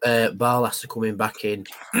with Barlaser coming back in,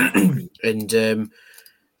 and.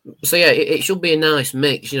 So, yeah, it should be a nice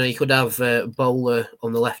mix. You know, you could have Bowler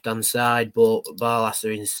on the left-hand side, but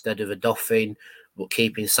Barlaser instead of a Dauphin, but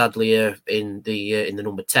keeping Sadlier in the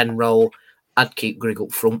number 10 role. I'd keep Grigg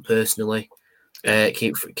up front, personally.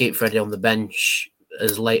 Keep Freddie on the bench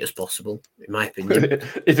as late as possible, in my opinion.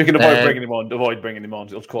 If you can avoid bringing him on.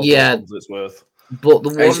 It'll cost it's worth. But the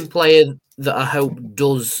one player that I hope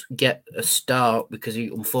does get a start, because he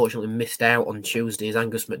unfortunately missed out on Tuesday, is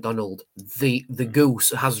Angus MacDonald. The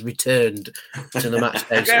Goose has returned to the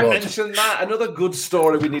matchday squad. Mention that. Another good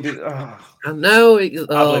story we needed. Oh. I know. I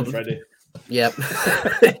blame Freddie. Yeah.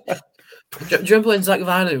 Do you remember when Zach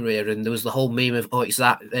Viner were here and there was the whole meme of,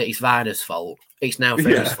 it's Viner's fault. It's now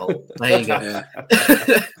Freddie's fault. There you go.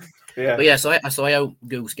 Yeah. But yeah, so I hope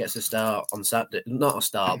Goose gets a start on Saturday. Not a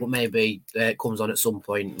start, but maybe it comes on at some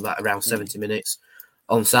point, like around 70 minutes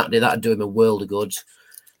on Saturday. That'd do him a world of good.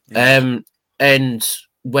 And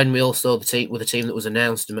when we all saw the team that was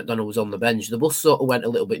announced and McDonald was on the bench, the bus sort of went a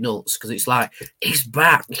little bit nuts, because it's like, he's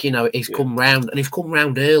back, you know, he's come round, and he's come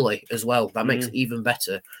round early as well. That makes it even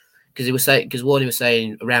better, because Warney was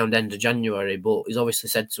saying around end of January, but he's obviously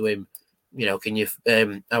said to him, you know, can you?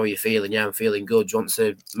 How are you feeling? Yeah, I'm feeling good. Do you want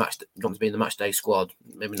to be in the match day squad?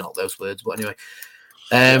 Maybe not those words, but anyway.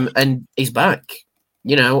 And he's back,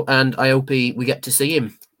 you know, and I hope we get to see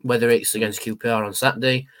him, whether it's against QPR on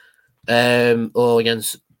Saturday, or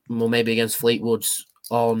maybe against Fleetwood's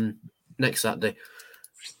on next Saturday.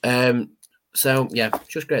 So yeah,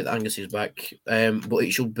 just great that Angus is back. But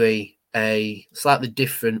it should be a slightly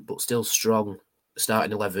different but still strong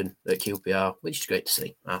starting 11 at QPR, which is great to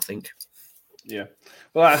see, I think. Yeah.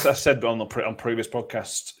 Well, as I said on previous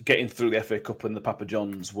podcasts, getting through the FA Cup and the Papa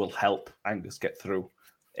Johns will help Angus get through.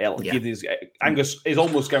 Angus is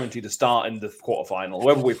almost guaranteed to start in the quarterfinal.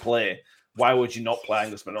 Whoever we play, why would you not play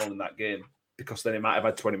Angus MacDonald in that game? Because then he might have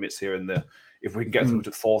had 20 minutes here and there. If we can get through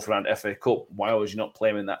to the fourth round FA Cup, why would you not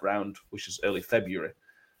play him in that round, which is early February?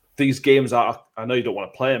 These games are, I know you don't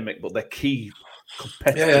want to play them, Mick, but they're key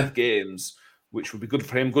competitive games, which would be good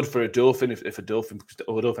for him, good for a Dauphin, if a Dauphin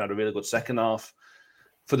had a really good second half.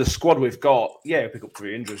 For the squad we've got, pick up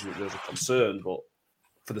 3 injuries, there's a concern, but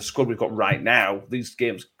for the squad we've got right now, these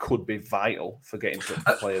games could be vital for getting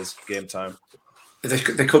players game time. They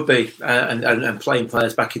could be, and playing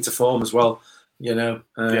players back into form as well.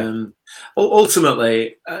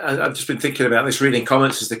 Ultimately, I've just been thinking about this, reading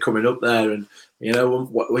comments as they're coming up there, and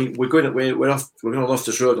we're going to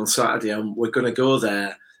Loftus Road on Saturday, and we're going to go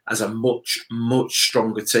there as a much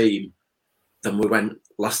stronger team than we went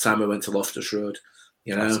last time we went to Loftus Road.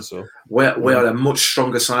 We are a much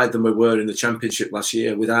stronger side than we were in the Championship last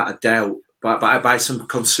year, without a doubt, by some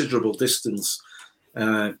considerable distance.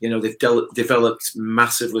 They've developed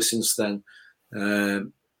massively since then,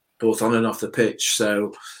 both on and off the pitch.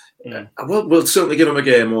 So we'll certainly give them a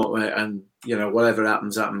game, won't we? And whatever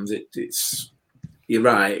happens. You're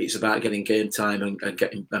right. It's about getting game time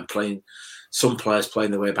and playing. Some players playing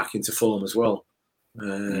their way back into form as well,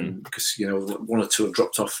 because one or two have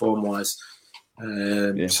dropped off form wise.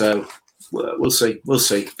 So we'll see.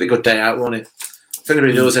 Be a good day out, won't it? If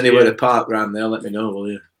anybody knows anywhere to park around there, let me know,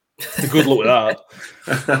 will you? Good luck with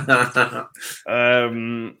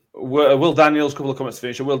that. Will Daniels, couple of comments to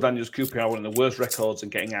finish. Will Daniels, QPR one of the worst records in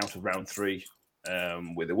getting out of round 3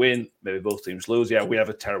 with a win. Maybe both teams lose. Yeah, we have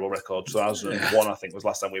a terrible record. 2001, I think, was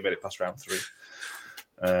last time we made it past round 3.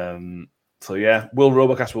 So yeah, Will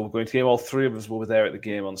Robocast will be going to the game. All 3 of us will be there at the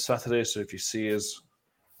game on Saturday. So if you see us,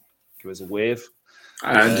 give us a wave.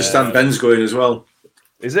 I understand Ben's going as well.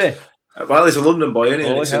 Is he? Well, he's a London boy, isn't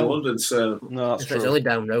he? He's in London, so no, that's true. It's only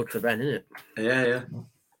down road for Ben, isn't it? Yeah.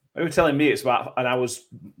 They were telling me it's about an hour's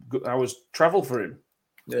travel for him.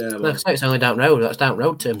 Yeah, well, it's only down road. That's down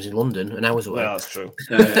road terms in London, an hour's away. Yeah, that's true.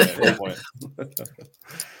 Yeah. Point.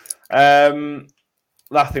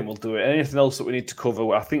 I think we'll do it. Anything else that we need to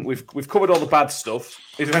cover? I think we've covered all the bad stuff.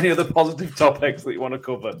 Is there any other positive topics that you want to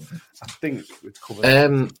cover? I think we've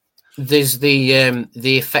covered. There's the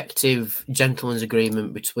effective gentleman's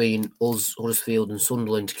agreement between us, Huddersfield, and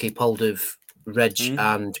Sunderland to keep hold of Reg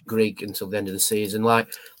and Grigg until the end of the season. Like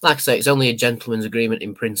I say, it's only a gentleman's agreement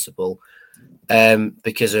in principle,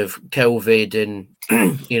 because of COVID and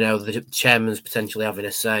the chairman's potentially having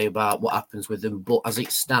a say about what happens with them. But as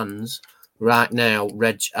it stands right now,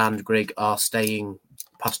 Reg and Grigg are staying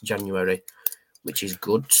past January, which is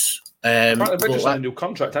good. Reg's signed a new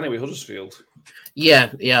contract anyway, Huddersfield.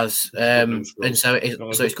 Yeah, he has, and so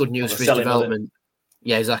it's good news for his development.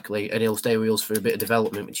 Yeah, exactly, and he'll stay with us for a bit of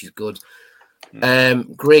development, which is good.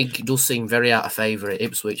 Grigg does seem very out of favour at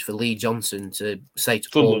Ipswich for Lee Johnson to say to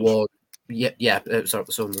Paul Ward.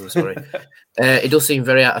 Sorry. It does seem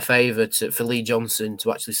very out of favour for Lee Johnson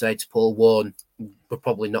to actually say to Paul Warne, we're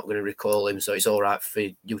probably not going to recall him, so it's all right for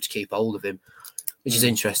you to keep hold of him, which is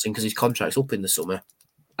interesting because his contract's up in the summer.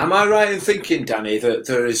 Am I right in thinking, Danny, that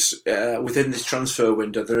there is, within this transfer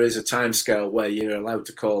window, there is a timescale where you're allowed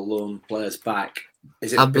to call loan players back?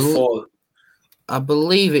 Is it before? I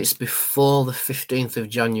believe it's before the 15th of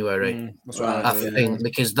January. That's right. I think,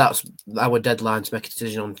 because that's our deadline to make a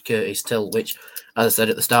decision on Curtis Till, which, as I said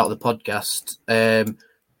at the start of the podcast,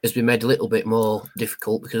 has been made a little bit more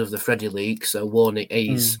difficult because of the Freddie leak. So Warnick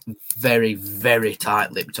is very, very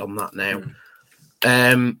tight-lipped on that now.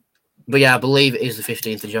 But yeah, I believe it is the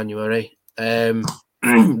 15th of January.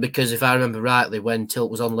 Because if I remember rightly, when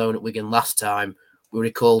Tilt was on loan at Wigan last time, we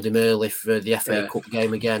recalled him early for the FA Cup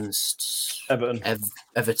game against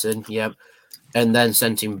Everton, and then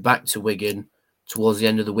sent him back to Wigan towards the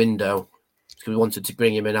end of the window because we wanted to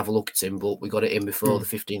bring him in and have a look at him, but we got it in before the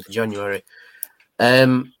 15th of January.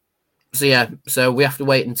 So we have to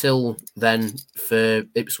wait until then for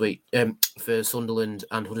Ipswich, for Sunderland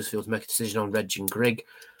and Huddersfield to make a decision on Reg and Grigg.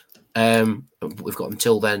 We've got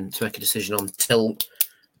until then to make a decision on Tilt.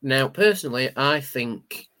 Now, personally, I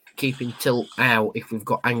think keeping Tilt out, if we've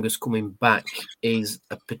got Angus coming back, is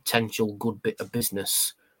a potential good bit of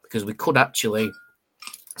business because we could actually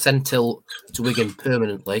send Tilt to Wigan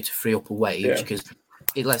permanently to free up a wage because,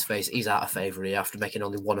 let's face it, he's out of favour here after making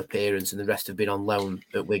only one appearance and the rest have been on loan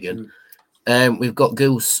at Wigan. We've got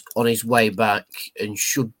Goose on his way back and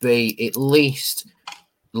should be at least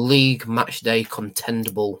league match day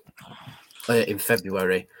contendable in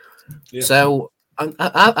February. So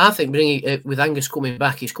I think with Angus coming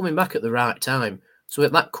back, he's coming back at the right time. So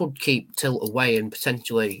that could keep Tilt away and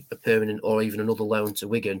potentially a permanent or even another loan to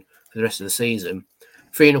Wigan for the rest of the season,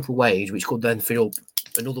 freeing up a wage, which could then free up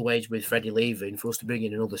another wage with Freddie leaving for us to bring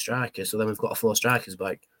in another striker. So then we've got 4 strikers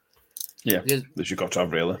back. Yeah, that you've got to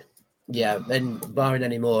have, really. Yeah, and barring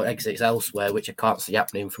any more exits elsewhere, which I can't see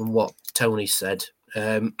happening from what Tony said,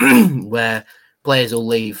 where players will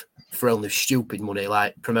leave for only stupid money,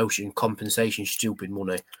 like promotion compensation, stupid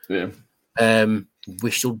money.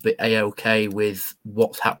 We should be A-OK with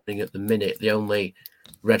what's happening at the minute. The only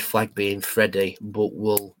red flag being Freddie, but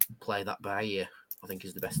we'll play that by ear. I think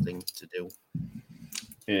is the best thing to do.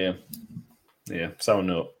 Yeah. Sound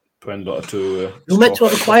note. We're meant to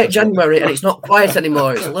have a quiet January, and it's not quiet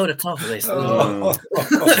anymore. It's a load of talk of this.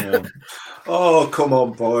 Oh, come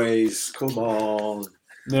on, boys. Come on.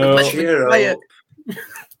 No. Cheer up.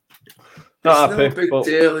 Not It's happy, not a big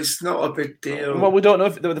deal. It's not a big deal. Well, we don't know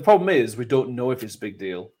if the problem is we don't know if it's a big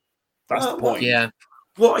deal. That's the point. Yeah.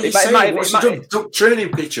 What are you saying? What's the duck training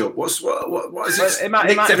pitch up? What is it? It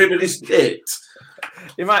might everybody's hit.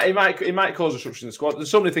 It might cause disruption in the squad. There's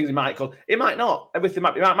so many things it might cause. It might not. Everything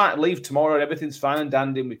might leave tomorrow and everything's fine and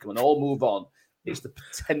dandy and we can all move on. It's the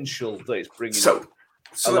potential that it's bringing. So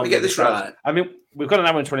let me get this right. I mean, we've got an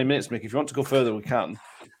hour and 20 minutes, Mick. If you want to go further, we can.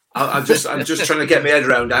 I'm just trying to get my head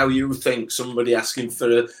around how you think somebody asking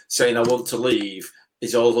saying I want to leave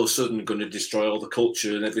is all of a sudden going to destroy all the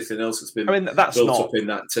culture and everything else that's been that's built not up in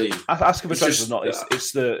that team. Asking for transfers not.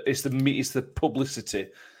 It's the publicity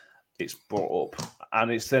it's brought up,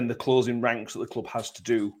 and it's then the closing ranks that the club has to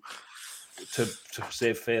do to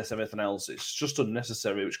save face, everything else. It's just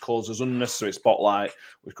unnecessary, which causes unnecessary spotlight,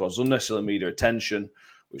 which causes unnecessary media attention,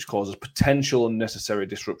 which causes potential unnecessary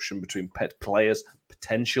disruption between pet players,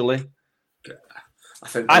 potentially.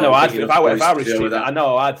 I know I'd feel if I were receiving I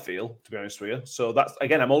know I'd feel, to be honest with you. So that's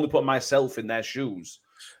again, I'm only putting myself in their shoes.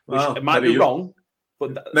 Which it might be wrong,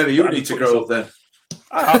 but maybe you need to grow up then.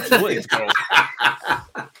 I absolutely need to grow up.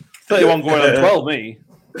 31 going on 12, me.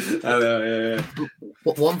 I know, yeah.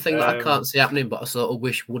 But one thing that I can't see happening, but I sort of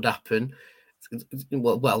wish would happen.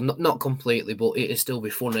 Well, not completely, but it'd still be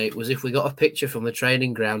funny. It was if we got a picture from the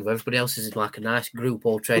training ground where everybody else is in like a nice group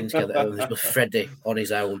all training together, and there's just Freddie on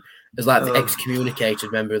his own as like the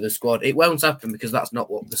excommunicated member of the squad. It won't happen because that's not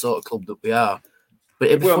what the sort of club that we are. But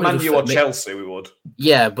it'd be funny Man U or Chelsea, we would.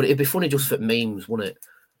 Yeah, but it'd be funny just for memes, wouldn't it?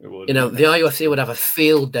 It would. You know, the RUFC would have a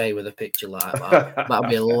field day with a picture like that. That'd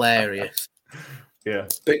be hilarious. Yeah.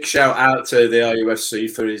 Big shout out to the RUFC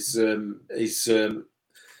for his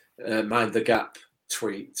mind the gap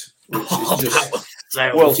tweet, which is just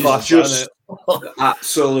world class, just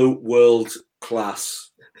absolute world class.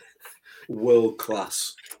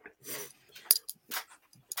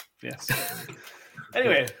 Yes.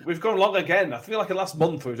 Anyway, we've gone long again. I feel like in the last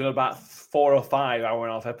month we've done about 4 or 5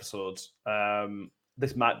 hour-and-a-half episodes.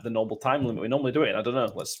 This might be the normal time limit we normally do it. I don't know.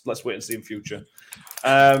 Let's wait and see in future.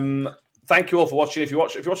 Thank you all for watching. If you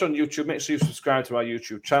watch on YouTube, make sure you subscribe to our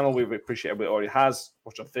YouTube channel. We appreciate everybody already has.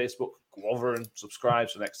 Watch on Facebook. Go over and subscribe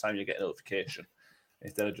so next time you get a notification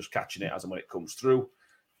instead of just catching it as and when it comes through.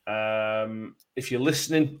 If you're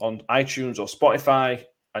listening on iTunes or Spotify,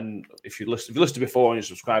 and if you listened before and you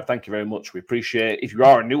subscribe, thank you very much. We appreciate it. If you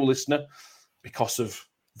are a new listener because of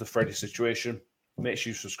the Freddie situation, make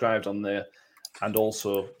sure you subscribed on there and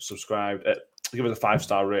also subscribe. Give us a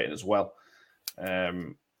 5-star rating as well. I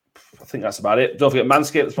think that's about it. Don't forget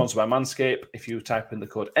Manscaped, sponsored by Manscaped. If you type in the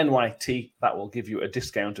code NYT, that will give you a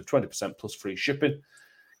discount of 20% plus free shipping.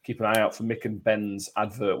 Keep an eye out for Mick and Ben's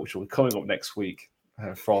advert, which will be coming up next week.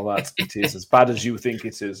 For all that, it is as bad as you think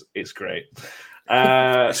it is. It's great.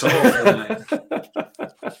 It's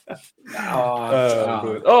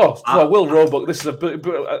awful, Will Roebuck. This is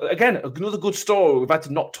again another good story we've had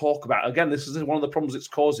to not talk about. Again, this is one of the problems it's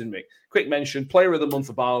causing me. Quick mention: Player of the Month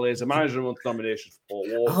for Barley's, a Manager of the Month nomination for Paul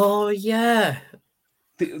Ward. Oh yeah.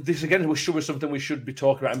 This again should be something we should be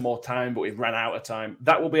talking about in more time, but we've ran out of time.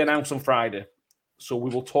 That will be announced on Friday, so we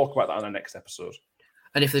will talk about that on our next episode.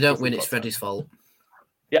 And if they don't win, it's Freddie's fault.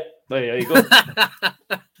 Yeah, there you go.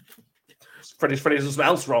 Freddie's does something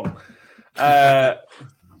else wrong.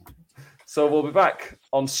 So we'll be back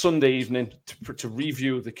on Sunday evening to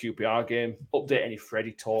review the QPR game, update any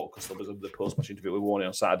Freddie talk because there was the post-match interview with Warney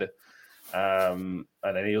on Saturday, and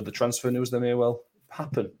any other transfer news that may well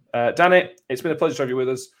happen. Danny, it's been a pleasure to have you with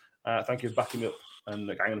us. Thank you for backing me up and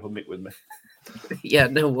hanging up a Mick with me. Yeah,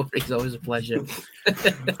 no worries. Always a pleasure.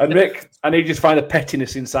 And Mick, I need you to find a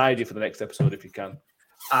pettiness inside you for the next episode if you can.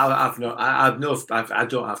 I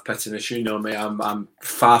don't have pettiness. You know me. I'm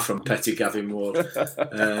far from petty, Gavin Ward.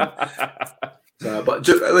 But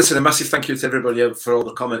listen, a massive thank you to everybody for all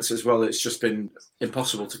the comments as well. It's just been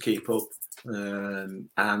impossible to keep up. And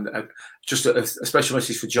just a special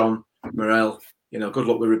message for John Morell. You know, good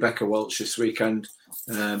luck with Rebecca Welch this weekend.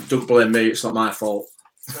 Don't blame me; it's not my fault.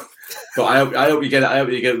 But I hope you get it. I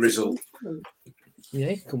hope you get a result.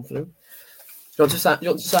 Yeah, come through. Do you want to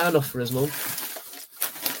sign off for us, Mum?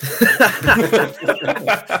 I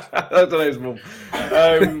don't know his mum.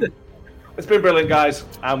 It's been brilliant, guys,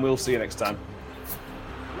 and we'll see you next time.